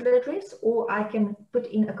postal address, or I can put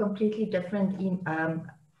in a completely different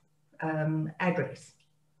address.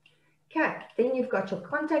 Okay, then you've got your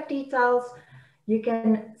contact details. You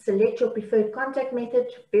can select your preferred contact method,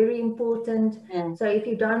 very important. So if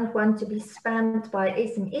you don't want to be spammed by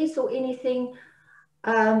SMS or anything,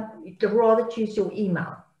 rather choose your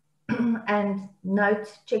email. And note,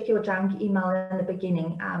 check your junk email in the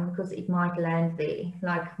beginning because it might land there,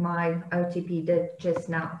 like my OTP did just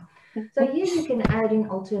now. So here you can add in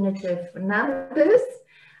alternative numbers.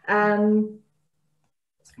 And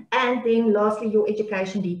then lastly, your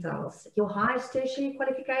education details, your highest tertiary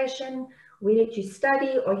qualification, where did you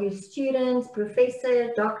study, are you a student,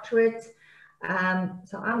 professor, doctorate?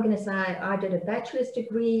 So I'm going to say I did a bachelor's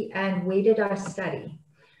degree, and where did I study?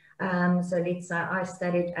 So let's say I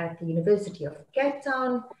studied at the University of Cape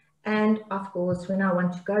Town, and of course, when I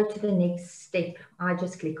want to go to the next step, I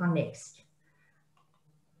just click on next.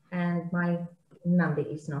 And my number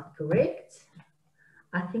is not correct.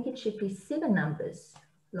 I think it should be 7 numbers,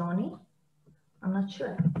 Lani. I'm not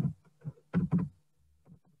sure.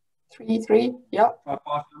 3, yeah. 5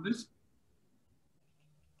 numbers.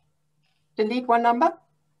 Delete 1 number.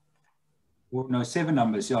 Well, no, 7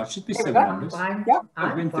 numbers. Yeah, it should be 7 numbers. Fine. Yeah.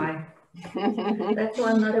 I'm fine. That's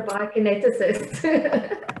why I'm not a biokineticist.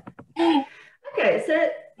 Okay, so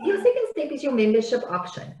your second step is your membership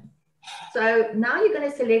option. So now you're going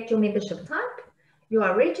to select your membership type. You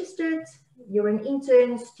are registered, you're an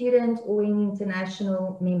intern, student, or an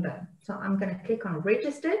international member. So I'm going to click on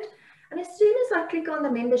registered. And as soon as I click on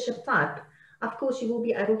the membership type, of course, you will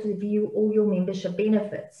be able to view all your membership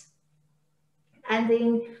benefits. And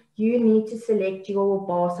then you need to select your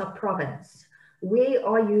BASA province. Where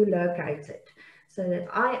are you located? So that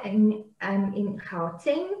I am in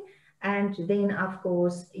Gauteng, and then of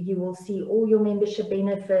course you will see all your membership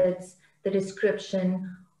benefits, the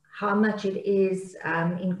description, how much it is,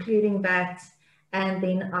 including that, and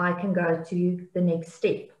then I can go to the next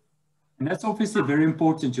step. And that's obviously very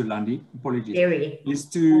important, Yolandi, apologies, Very. is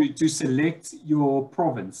to select your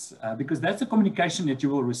province, because that's the communication that you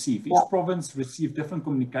will receive. Each province receives different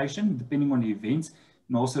communication depending on the events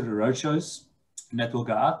and also the roadshows that will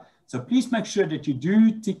go out. So please make sure that you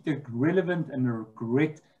do tick the relevant and the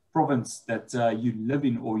correct province that you live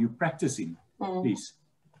in or you practice in, please.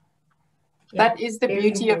 That is the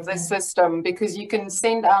beauty of this system, because you can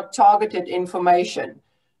send out targeted information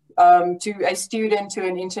to a student, to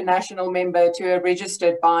an international member, to a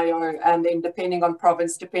registered bio, and then depending on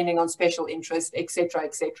province, depending on special interest, etc.,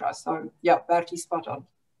 etc. So yeah, Bertie's spot on.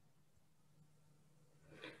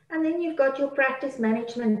 And then you've got your practice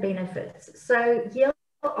management benefits. So here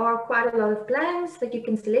are quite a lot of plans that you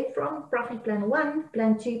can select from: Profit Plan 1,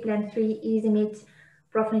 Plan 2, Plan 3, EasyMed,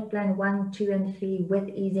 Profit Plan 1, 2, and 3 with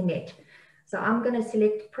EasyMed. So I'm going to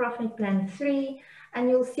select Profit Plan 3, and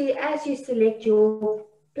you'll see as you select your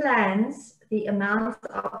plans, the amounts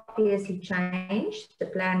obviously change, the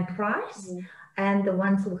plan price and the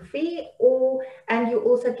once-off fee, and you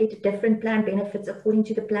also get different plan benefits according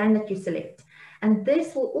to the plan that you select. And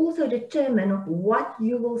this will also determine what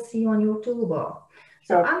you will see on your toolbar.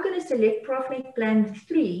 So I'm going to select Profit Plan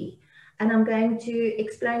 3, and I'm going to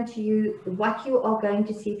explain to you what you are going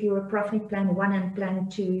to see if you're a Profit Plan 1 and Plan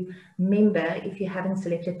 2 member. If you haven't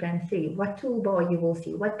selected Plan 3, what toolbar you will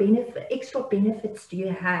see, what extra benefits do you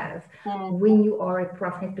have when you are a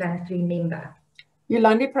Profit Plan 3 member.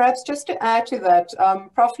 Yolandi, perhaps just to add to that,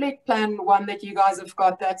 Profit Plan 1 that you guys have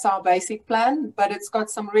got, that's our basic plan, but it's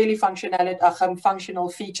got some really functional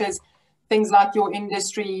features. Things like your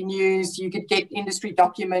industry news, you could get industry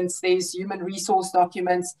documents, there's human resource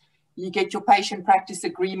documents, you get your patient practice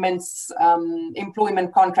agreements,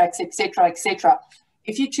 employment contracts, etc., etc.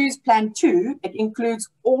 If you choose Plan 2, it includes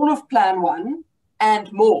all of Plan 1 and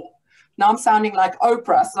more. Now I'm sounding like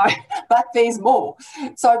Oprah, so, but there's more.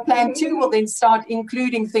 So Plan 2 will then start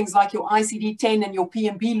including things like your ICD-10 and your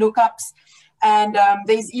PMB lookups. And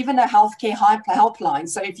there's even a healthcare helpline.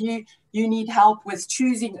 So if you need help with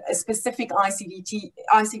choosing a specific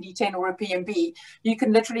ICD-10 or a PMB, you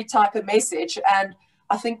can literally type a message, and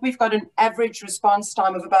I think we've got an average response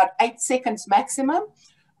time of about 8 seconds maximum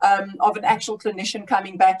of an actual clinician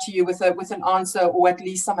coming back to you with an answer or at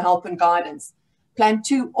least some help and guidance. Plan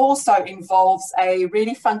 2 also involves a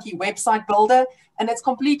really funky website builder, and it's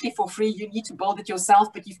completely for free. You need to build it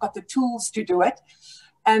yourself, but you've got the tools to do it.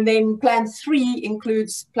 And then Plan 3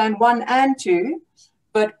 includes Plan 1 and 2,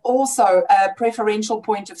 but also a preferential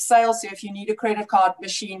point of sale. So if you need a credit card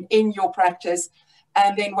machine in your practice,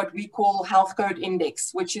 and then what we call Health Code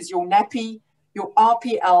Index, which is your NAPI, your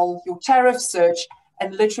RPL, your tariff search,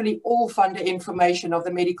 and literally all funder information of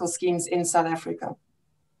the medical schemes in South Africa.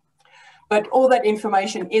 But all that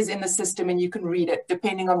information is in the system and you can read it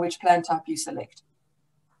depending on which plan type you select.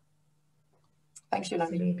 Thanks, Yolandi.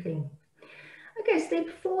 Absolutely. Okay, step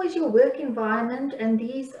 4 is your work environment, and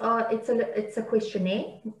these are, it's a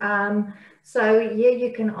questionnaire. So here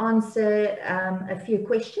you can answer a few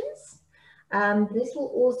questions. This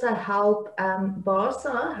will also help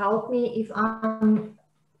BASA help me if I'm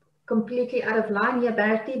completely out of line here,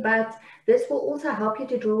 Bertie, but this will also help you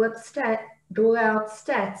to draw out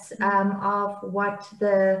stats of what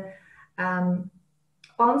the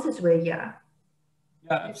answers were here.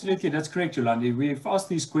 Yeah, absolutely. That's correct, Yolandi. We've asked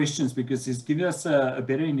these questions because it's given us a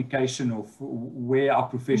better indication of where our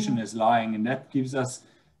profession is lying, and that gives us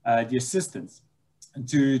the assistance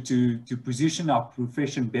to position our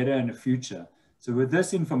profession better in the future. So with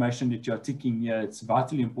this information that you're ticking here, it's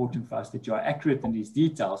vitally important for us that you are accurate in these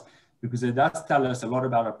details, because it does tell us a lot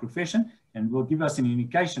about our profession and will give us an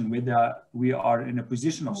indication whether we are in a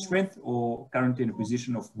position of strength or currently in a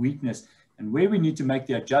position of weakness, and where we need to make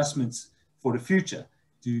the adjustments for the future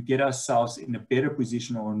to get ourselves in a better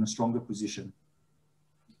position or in a stronger position.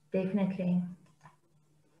 Definitely.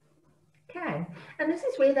 Okay, and this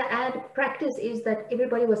is where the ad practice is that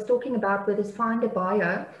everybody was talking about with this Find a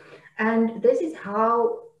Bio. And this is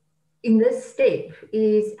how, in this step,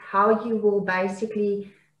 is how you will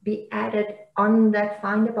basically be added on that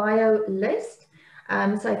Find a Bio list.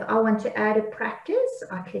 So if I want to add a practice,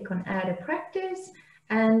 I click on Add a Practice,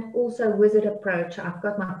 and also Wizard Approach. I've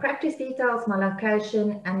got my practice details, my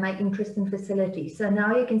location, and my interest in facility. So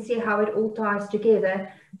now you can see how it all ties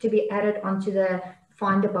together to be added onto the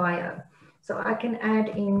Find a Bio. So I can add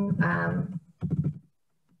in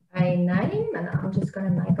a name, and I'm just going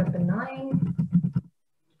to make up a name.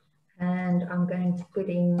 And I'm going to put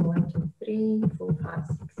in 1, 2, 3, 4, 5,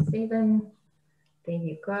 6, 7. There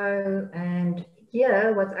you go. And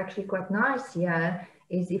here, what's actually quite nice here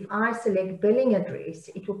is if I select billing address,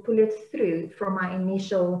 it will pull it through from my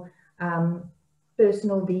initial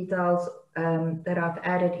personal details that I've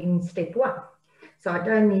added in step 1. So I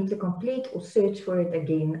don't need to complete or search for it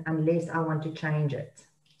again unless I want to change it.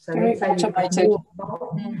 So very automated.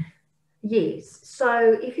 Yes.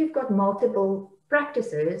 So if you've got multiple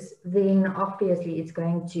practices, then obviously it's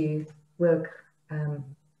going to work.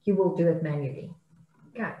 You will do it manually.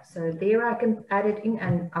 Okay. So there I can add it in,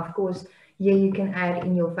 and of course, here you can add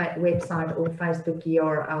in your website or Facebook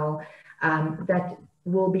URL. That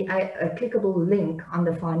will be a clickable link on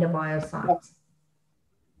the Find a Bio site.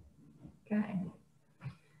 Okay.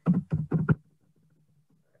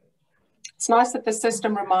 It's nice that the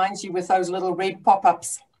system reminds you with those little red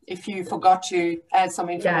pop-ups if you forgot to add some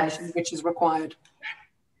information which is required.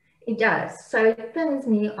 It does. So it pins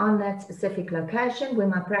me on that specific location where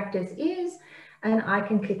my practice is, and I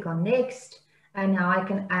can click on Next, and now I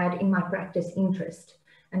can add in my practice interest.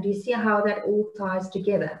 And you see how that all ties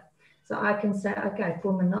together. So I can say, okay,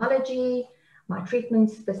 pulmonology, my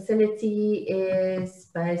treatment facility is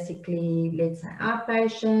basically, let's say,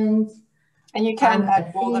 outpatient. And you can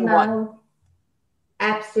add more than one.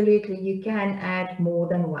 Absolutely, you can add more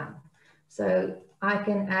than one. So I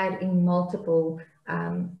can add in multiple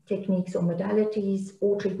techniques or modalities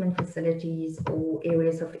or treatment facilities or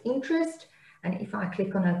areas of interest. And if I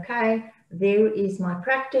click on OK, there is my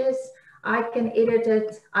practice. I can edit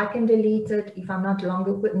it, I can delete it. If I'm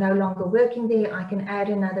no longer working there, I can add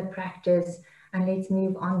another practice, and let's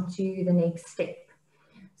move on to the next step.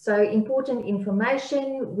 So important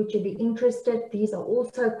information, would you be interested? These are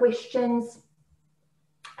also questions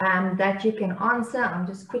that you can answer. I'm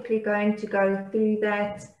just quickly going to go through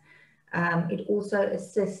that. It also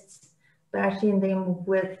assists Bertie and them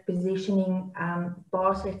with positioning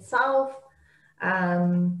BASA itself.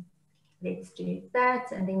 Let's do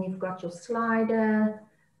that. And then you've got your slider.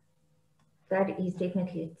 That is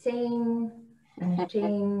definitely a 10 and a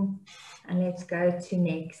 10. And let's go to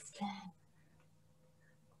next.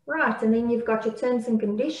 Right, and then you've got your terms and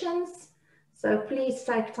conditions. So please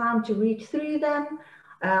take time to read through them.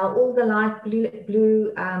 All the light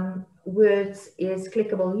blue words is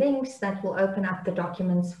clickable links that will open up the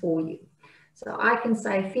documents for you. So I can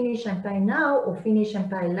say finish and pay now or finish and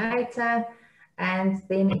pay later. And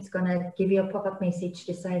then it's going to give you a pop-up message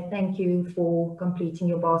to say thank you for completing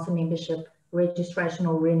your BASA membership registration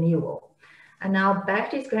or renewal. And now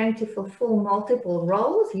Bertie is going to fulfill multiple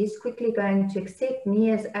roles. He's quickly going to accept me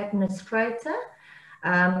as administrator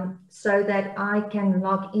so that I can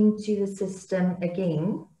log into the system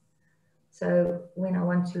again. So when I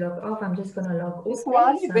want to log off, I'm just going to log off.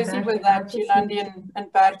 While you're busy with that, Yolandi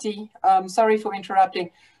and Bertie, sorry for interrupting.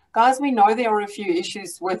 Guys, we know there are a few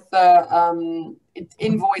issues with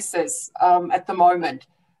invoices at the moment.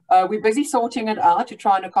 We're busy sorting it out to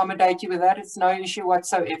try and accommodate you with that. It's no issue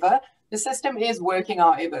whatsoever. The system is working,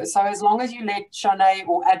 however. So as long as you let Shanae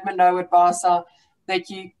or admin know at BASA that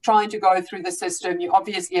you're trying to go through the system, you're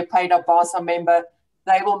obviously a paid up BASA member,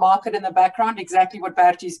 they will mark it in the background, exactly what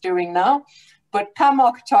Bertie's doing now. But come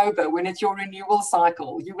October, when it's your renewal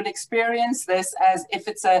cycle, you will experience this as if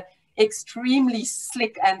it's a extremely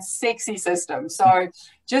slick and sexy system. So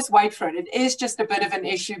just wait for it. It is just a bit of an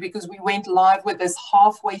issue because we went live with this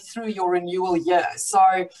halfway through your renewal year. So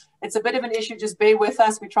it's a bit of an issue. Just bear with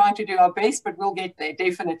us. We're trying to do our best, but we'll get there,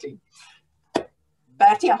 definitely.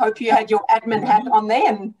 Bertie, I hope you had your admin hat on there,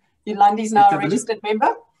 and Yolandi's now a registered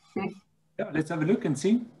member. Yeah, let's have a look and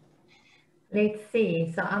see. Let's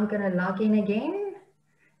see. So I'm going to log in again.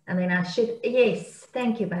 And then I should, yes,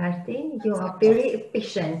 thank you, Bertie. You are very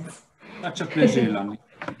efficient. Such a pleasure, Yolandi.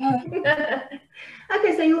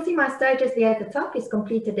 Okay, so you'll see my status there at the top is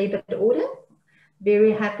completed debit order.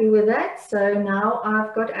 Very happy with that. So now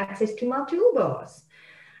I've got access to my toolbars.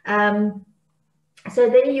 So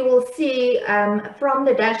then you will see from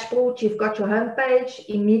the dashboard, you've got your home page.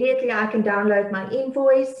 Immediately I can download my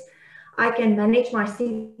invoice. I can manage my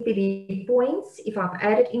CPD points if I've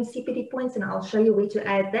added in CPD points, and I'll show you where to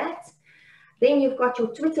add that. Then you've got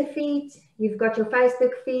your Twitter feed, you've got your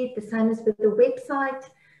Facebook feed, the same as with the website.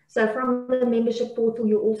 So from the membership portal,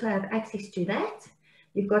 you also have access to that.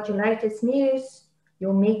 You've got your latest news,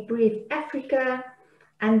 your MedBrief Africa,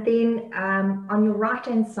 and then on your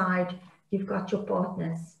right-hand side, you've got your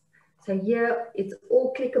partners. So here it's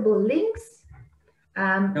all clickable links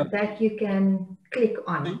that you can click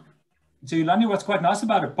on. So Yolandi, what's quite nice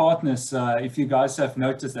about the partners, if you guys have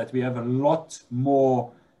noticed that we have a lot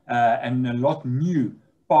more and a lot new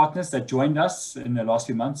partners that joined us in the last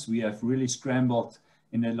few months. We have really scrambled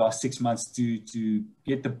in the last 6 months to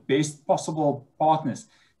get the best possible partners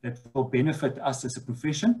that will benefit us as a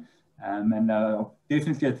profession. And I'll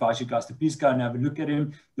definitely advise you guys to please go and have a look at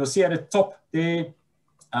him. You'll see at the top there,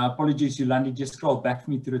 apologies Yolandi, just scroll back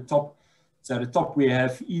for me to the top. So at the top we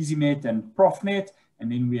have EasyMed and ProfNet.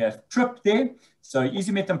 And then we have TRIP there. So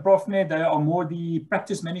EasyMed and ProfNet, they are more the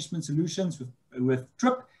practice management solutions with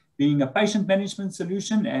TRIP being a patient management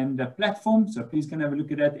solution and a platform. So please can have a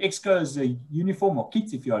look at that. Exco is a uniform or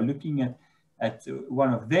kit if you are looking at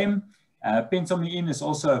one of them. Pencil Me In is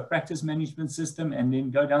also a practice management system. And then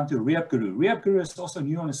go down to Rehab Guru. Rehab Guru is also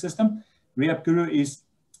new on the system. Rehab Guru is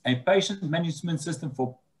a patient management system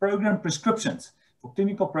for program prescriptions. For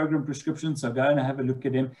clinical program prescriptions, so go and have a look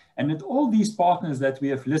at them. And at all these partners that we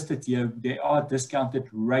have listed here, there are discounted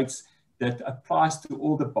rates that applies to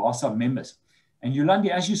all the BASA members. And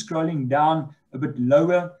Yolandi, as you're scrolling down a bit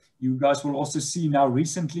lower, you guys will also see now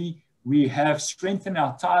recently, we have strengthened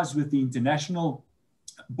our ties with the international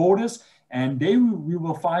borders. And there we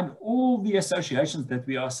will find all the associations that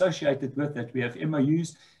we are associated with, that we have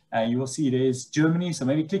MOUs. You will see there's Germany. So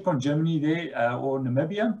maybe click on Germany there or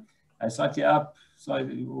Namibia. Slightly up. So,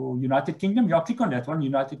 or United Kingdom, yeah, click on that one,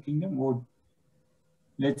 United Kingdom, or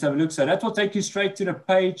let's have a look. So that will take you straight to the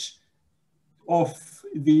page of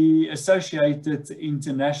the Associated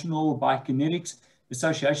International Biokinetics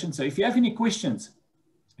Association. So if you have any questions,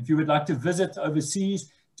 if you would like to visit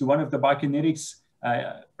overseas to one of the biokinetics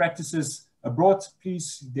practices abroad,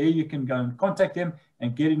 please, there you can go and contact them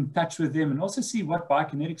and get in touch with them and also see what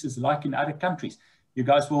biokinetics is like in other countries. You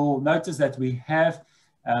guys will notice that we have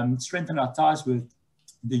strengthen our ties with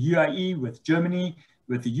the UAE, with Germany,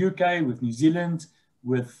 with the UK, with New Zealand,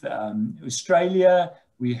 with Australia.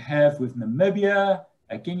 We have with Namibia,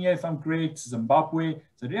 Kenya, if I'm correct, Zimbabwe.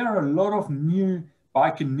 So there are a lot of new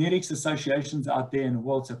biokinetics associations out there in the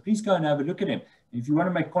world. So please go and have a look at them. And if you want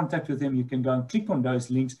to make contact with them, you can go and click on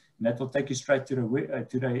those links, and that will take you straight to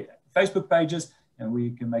the Facebook pages, and where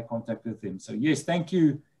you can make contact with them. So yes, thank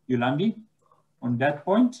you, Yolandi, on that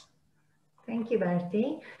point. Thank you,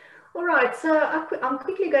 Bertie. All right, so I'm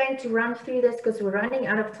quickly going to run through this because we're running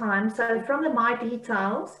out of time. So from the My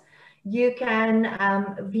Details, you can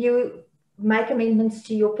make amendments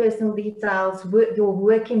to your personal details, your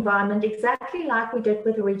work environment, exactly like we did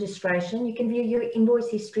with the registration. You can view your invoice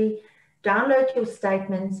history, download your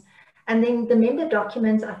statements, and then the member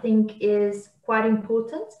documents, I think, is quite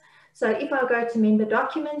important. So if I go to member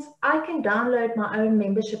documents, I can download my own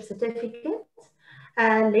membership certificate.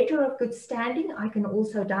 A letter of good standing I can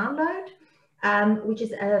also download, which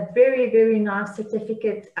is a very, very nice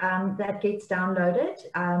certificate that gets downloaded.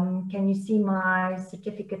 Can you see my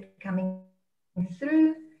certificate coming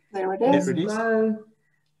through? There it is.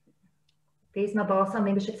 There's my BASA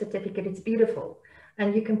membership certificate. It's beautiful.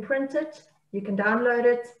 And you can print it, you can download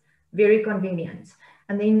it, Very convenient.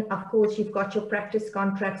 And then, of course, you've got your practice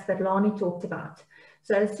contracts that Lani talked about.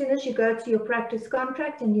 So as soon as you go to your practice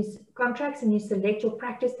contracts and you select your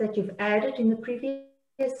practice that you've added in the previous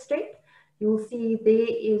step, you'll see there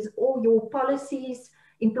is all your policies,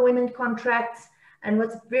 employment contracts. And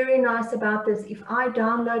what's very nice about this, if I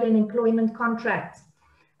download an employment contract,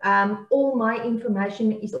 all my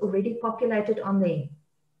information is already populated on there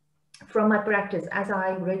from my practice as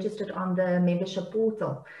I registered on the membership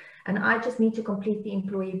portal. And I just need to complete the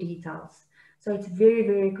employee details. So it's very,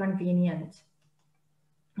 very convenient.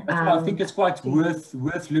 That's why I think it's quite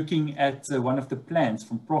worth looking at one of the plans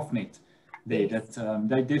from Profnet there. Yes. That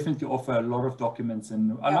they definitely offer a lot of documents,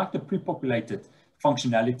 and I like the pre-populated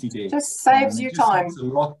functionality there. Just saves you time.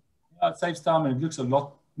 It saves time, and it looks a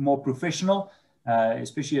lot more professional,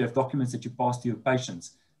 especially if documents that you pass to your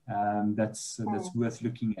patients. That's worth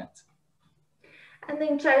looking at. And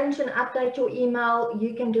then change and update your email.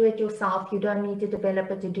 You can do it yourself. You don't need a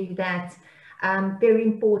developer to do that. Very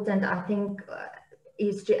important, I think,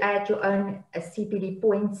 is to add your own CPD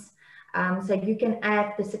points. So you can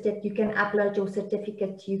add the certificate, you can upload your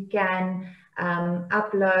certificate, you can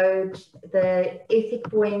upload the ethic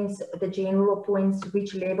points, the general points,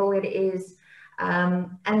 which level it is.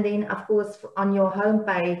 And then, of course, on your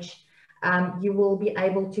homepage, you will be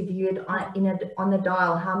able to view it on the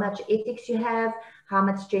dial, how much ethics you have, how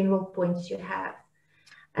much general points you have.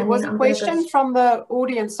 And there was a question from the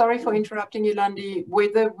audience, sorry for interrupting you, Landi,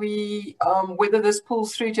 whether this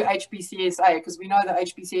pulls through to HPCSA, because we know that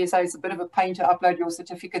HPCSA is a bit of a pain to upload your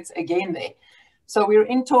certificates again there. So we're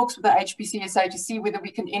in talks with the HPCSA to see whether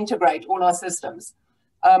we can integrate all our systems.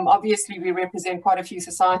 Obviously, we represent quite a few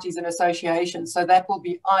societies and associations, so that will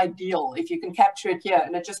be ideal if you can capture it here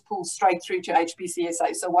and it just pulls straight through to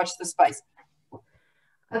HPCSA. So watch the space.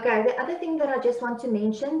 Okay, the other thing that I just want to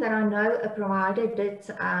mention that I know a provider did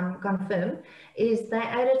confirm is they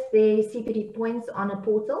added their CPD points on a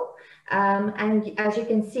portal. And as you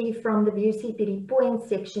can see from the view CPD points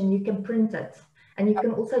section, you can print it. And you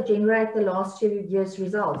can also generate the last 2 years'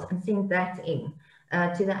 results and send that in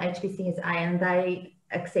to the HPCSA, and they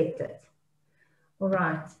accept it. All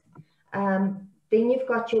right. Then you've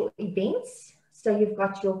got your events. So you've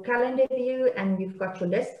got your calendar view and you've got your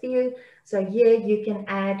list view. So here you can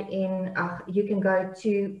add in, you can go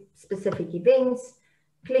to specific events,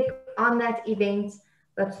 click on that event,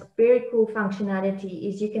 but very cool functionality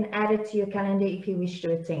is you can add it to your calendar if you wish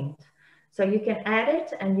to attend. So you can add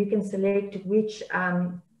it and you can select which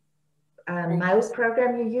mail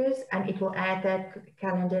program you use, and it will add that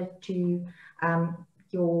calendar to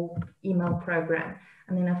your email program.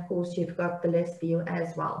 And then of course you've got the list view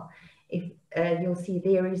as well. If you'll see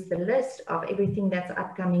there is the list of everything that's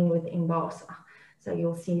upcoming within BASA. So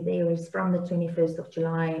you'll see there is from the 21st of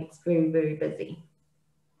July, it's very, very busy.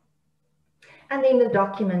 And then the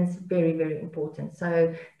documents, very, very important.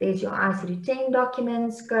 So there's your ICD-10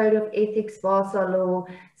 documents, Code of Ethics, BASA Law,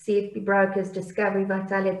 CFP Brokers, Discovery,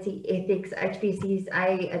 Vitality, Ethics,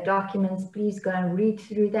 HPCSA documents. Please go and read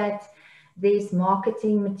through that. There's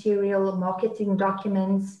marketing material, marketing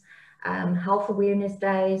documents, health awareness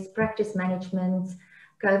days, practice management,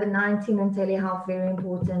 COVID-19 and telehealth, very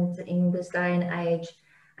important in this day and age.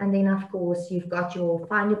 And then of course, you've got your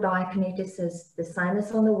Find a Biokineticist, the same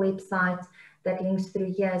as on the website, that links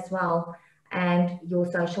through here as well, and your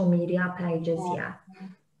social media pages here.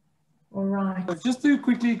 All right. So just to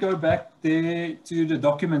quickly go back there to the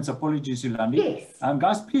documents, apologies, Yolandi. Yes.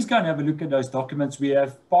 Guys, please go and have a look at those documents. We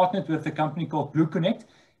have partnered with a company called Blue Connect,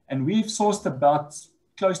 and we've sourced about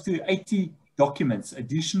close to 80 documents,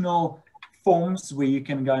 additional forms where you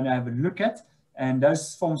can go and have a look at. And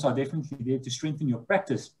those forms are definitely there to strengthen your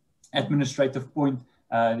practice. Administrative point,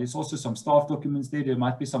 there's also some staff documents there. There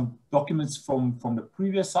might be some documents from the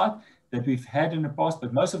previous site that we've had in the past,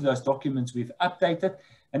 but most of those documents we've updated.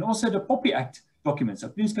 And also the POPI Act documents. So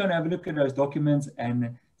please go and have a look at those documents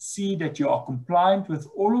and see that you are compliant with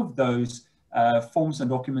all of those forms and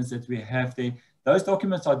documents that we have there. Those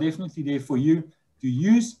documents are definitely there for you to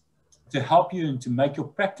use, to help you and to make your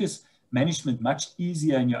practice management much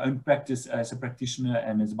easier in your own practice as a practitioner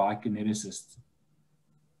and as a biokineticist.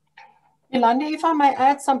 Yolandi, if I may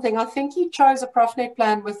add something, I think you chose a Profnet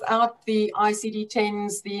plan without the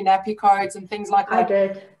ICD-10s, the NAPI codes and things like that. I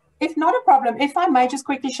did. If not a problem, if I may just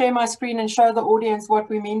quickly share my screen and show the audience what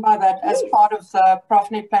we mean by that as part of the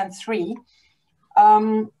Profnet Plan 3.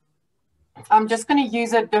 I'm just going to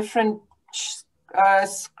use a different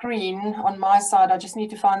screen on my side. I just need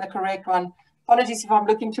to find the correct one. Apologies if I'm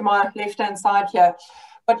looking to my left-hand side here.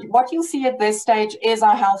 But what you'll see at this stage is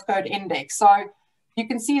our health code index. So You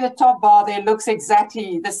can see the top bar there looks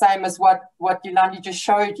exactly the same as what Yolandi just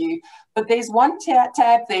showed you. But there's one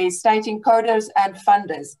tab there stating coders and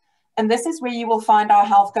funders. And this is where you will find our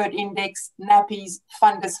health code index, nappies,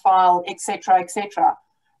 funders file, etc., etc.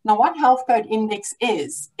 Now, what health code index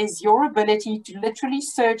is your ability to literally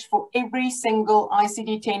search for every single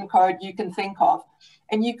ICD-10 code you can think of.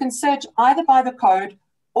 And you can search either by the code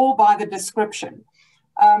or by the description.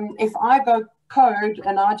 If I go code,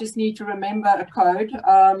 and I just need to remember a code,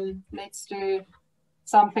 let's do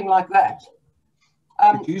something like that.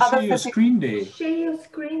 Could you share your screen there? Share your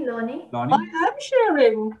screen, Lonnie. Lonnie? I am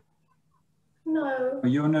sharing. No.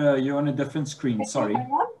 You're on a different screen, sorry.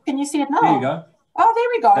 Can you see it now? There you go. Oh, there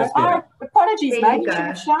we go. Apologies, there mate. You should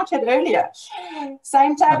have shouted earlier.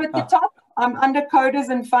 Same tab at the top. I'm under coders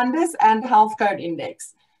and funders and health code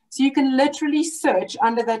index. So you can literally search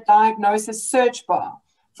under that diagnosis search bar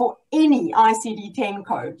for any ICD-10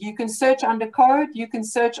 code. You can search under code, you can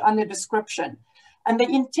search under description. And the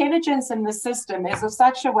intelligence in the system is of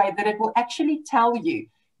such a way that it will actually tell you,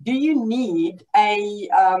 do you need a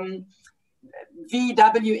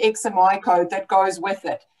VWXMY code that goes with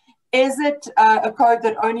it? Is it a code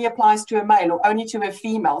that only applies to a male or only to a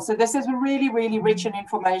female? So this is really, really rich in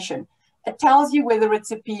information. It tells you whether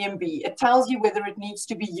it's a PMB. It tells you whether it needs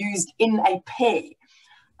to be used in a pair.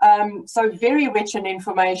 So very rich in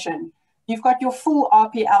information. You've got your full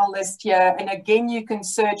RPL list here. And again, you can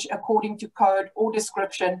search according to code or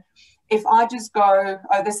description. If I just go,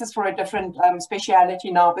 oh, this is for a different speciality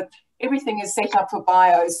now, but everything is set up for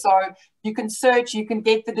bios. So you can search, you can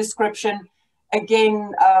get the description.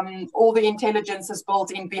 Again, all the intelligence is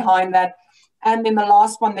built in behind that. And then the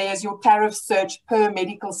last one there is your tariff search per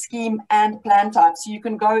medical scheme and plan type. So you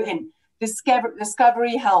can go in,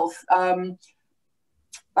 Discovery Health,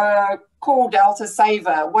 Core Delta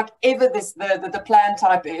Saver, whatever the plan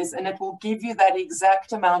type is, and it will give you that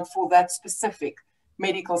exact amount for that specific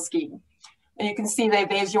medical scheme. And you can see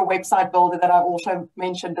there's your website builder that I also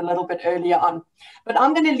mentioned a little bit earlier on. But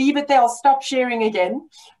I'm going to leave it there. I'll stop sharing again.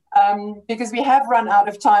 Because we have run out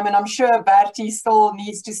of time, and I'm sure Bertie still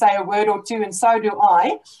needs to say a word or two, and so do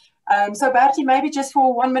I. So Bertie, maybe just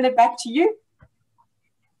for 1 minute back to you.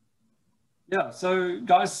 Yeah, so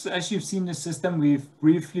guys, as you've seen the system, we've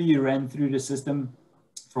briefly ran through the system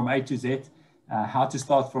from A to Z, how to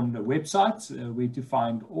start from the website, where to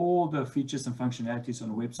find all the features and functionalities on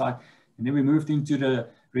the website. And then we moved into the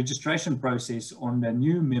registration process on the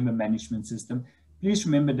new member management system. Please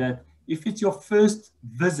remember that if it's your first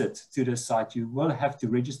visit to the site, you will have to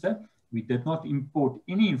register. We did not import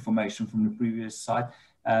any information from the previous site,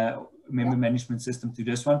 member management system, to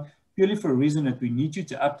this one, purely for a reason that we need you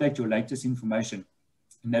to update your latest information.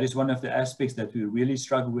 And that is one of the aspects that we really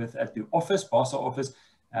struggle with at the office, BASA office.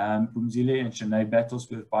 Pumzile and Shanae battles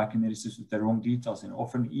with biokineticists with the wrong details, and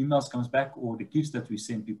often emails comes back, or the gifts that we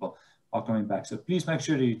send people are coming back. So please make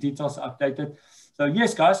sure that your details are updated. So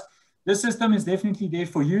yes, guys, this system is definitely there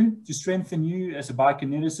for you to strengthen you as a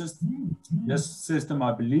biokineticist. This system,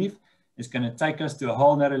 I believe, is going to take us to a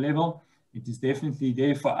whole nother level. It is definitely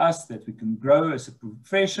there for us that we can grow as a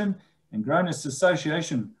profession and grow as an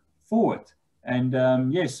association forward. And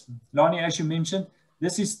yes, Lani, as you mentioned,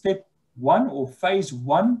 this is step one or phase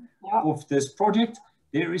one of this project.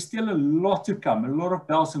 There is still a lot to come. A lot of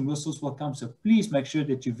bells and whistles will come. So please make sure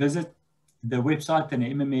that you visit the website and the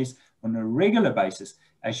MMS on a regular basis,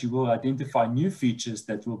 as you will identify new features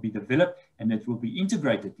that will be developed and that will be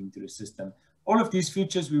integrated into the system. All of these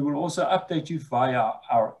features, we will also update you via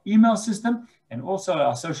our email system and also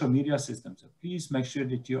our social media system. So please make sure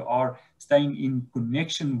that you are staying in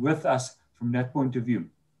connection with us from that point of view.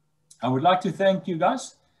 I would like to thank you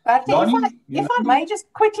guys. Lonnie, if I may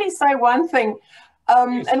just quickly say one thing.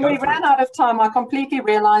 Yes, and we ran out of time. I completely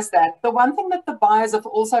realized that. The one thing that the buyers have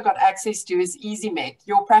also got access to is EasyMed,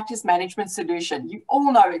 your practice management solution. You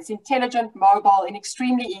all know it's intelligent, mobile, and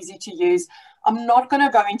extremely easy to use. I'm not going to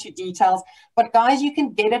go into details, but guys, you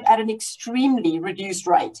can get it at an extremely reduced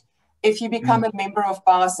rate if you become a member of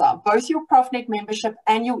BASA. Both your ProfNet membership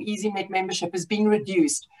and your EasyMed membership is being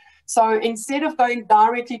reduced. So instead of going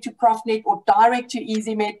directly to ProfNet or direct to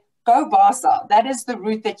EasyMed, go BASA. That is the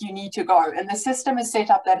route that you need to go. And the system is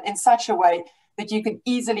set up that in such a way that you can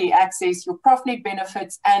easily access your ProfNet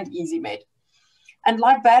benefits and EasyMed. And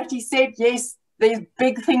like Bertie said, yes, there's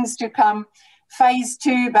big things to come. Phase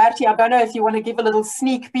 2, Bertie, I don't know if you want to give a little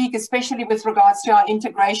sneak peek, especially with regards to our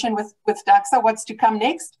integration with DAXA, what's to come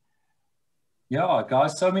next? Yeah,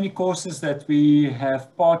 guys, so many courses that we have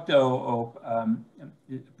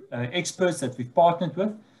experts that we've partnered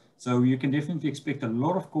with. So you can definitely expect a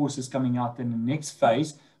lot of courses coming out in the next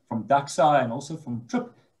phase from DAXA and also from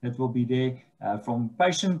TRIP that will be there. from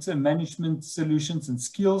patient management solutions and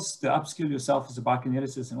skills to upskill yourself as a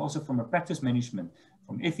biokineticist, and also from a practice management,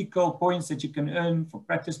 from ethical points that you can earn, from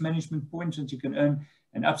practice management points that you can earn,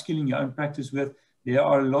 and upskilling your own practice with. There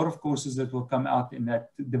are a lot of courses that will come out in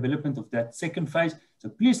that development of that second phase. So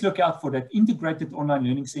please look out for that integrated online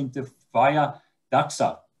learning center via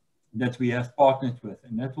DAXA that we have partnered with,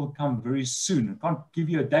 and that will come very soon. I can't give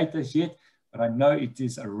you a date as yet, but I know it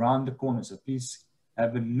is around the corner. So please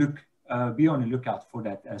have a look, be on the lookout for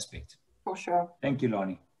that aspect. For sure. Thank you,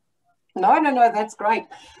 Lani. No, that's great.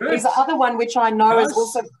 Good. There's the other one which I know is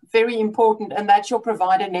also very important, and that's your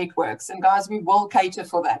provider networks. And guys, we will cater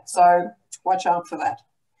for that. So watch out for that.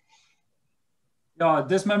 Yeah, at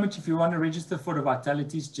this moment, if you want to register for the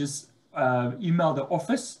Vitalities, just email the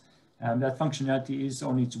office. That functionality is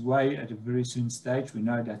on its way at a very soon stage. We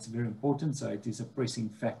know that's very important, so it is a pressing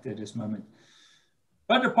factor at this moment.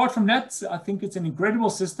 But apart from that, I think it's an incredible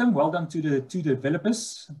system. Well done to the two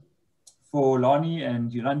developers, for Lani and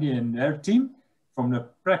Yolandi and their team, from the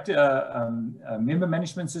member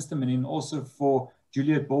management system, and then also for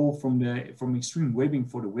Juliet Ball from Extreme Webbing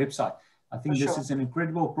for the website. I think this is an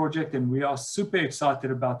incredible project, and we are super excited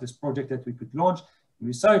about this project that we could launch.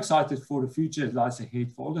 We're so excited for the future that lies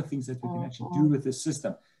ahead, for all the things that we can actually do with this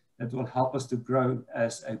system that will help us to grow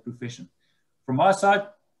as a profession. From our side,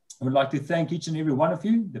 I would like to thank each and every one of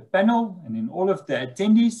you, the panel, and then all of the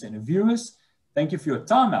attendees and the viewers. Thank you for your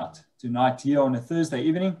time out tonight here on a Thursday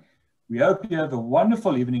evening. We hope you have a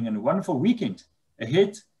wonderful evening and a wonderful weekend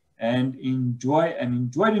ahead, and enjoy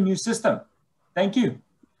the new system. Thank you.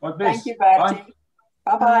 God bless. Thank you, Bertie.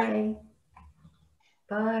 Bye-bye.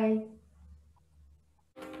 Bye. Bye.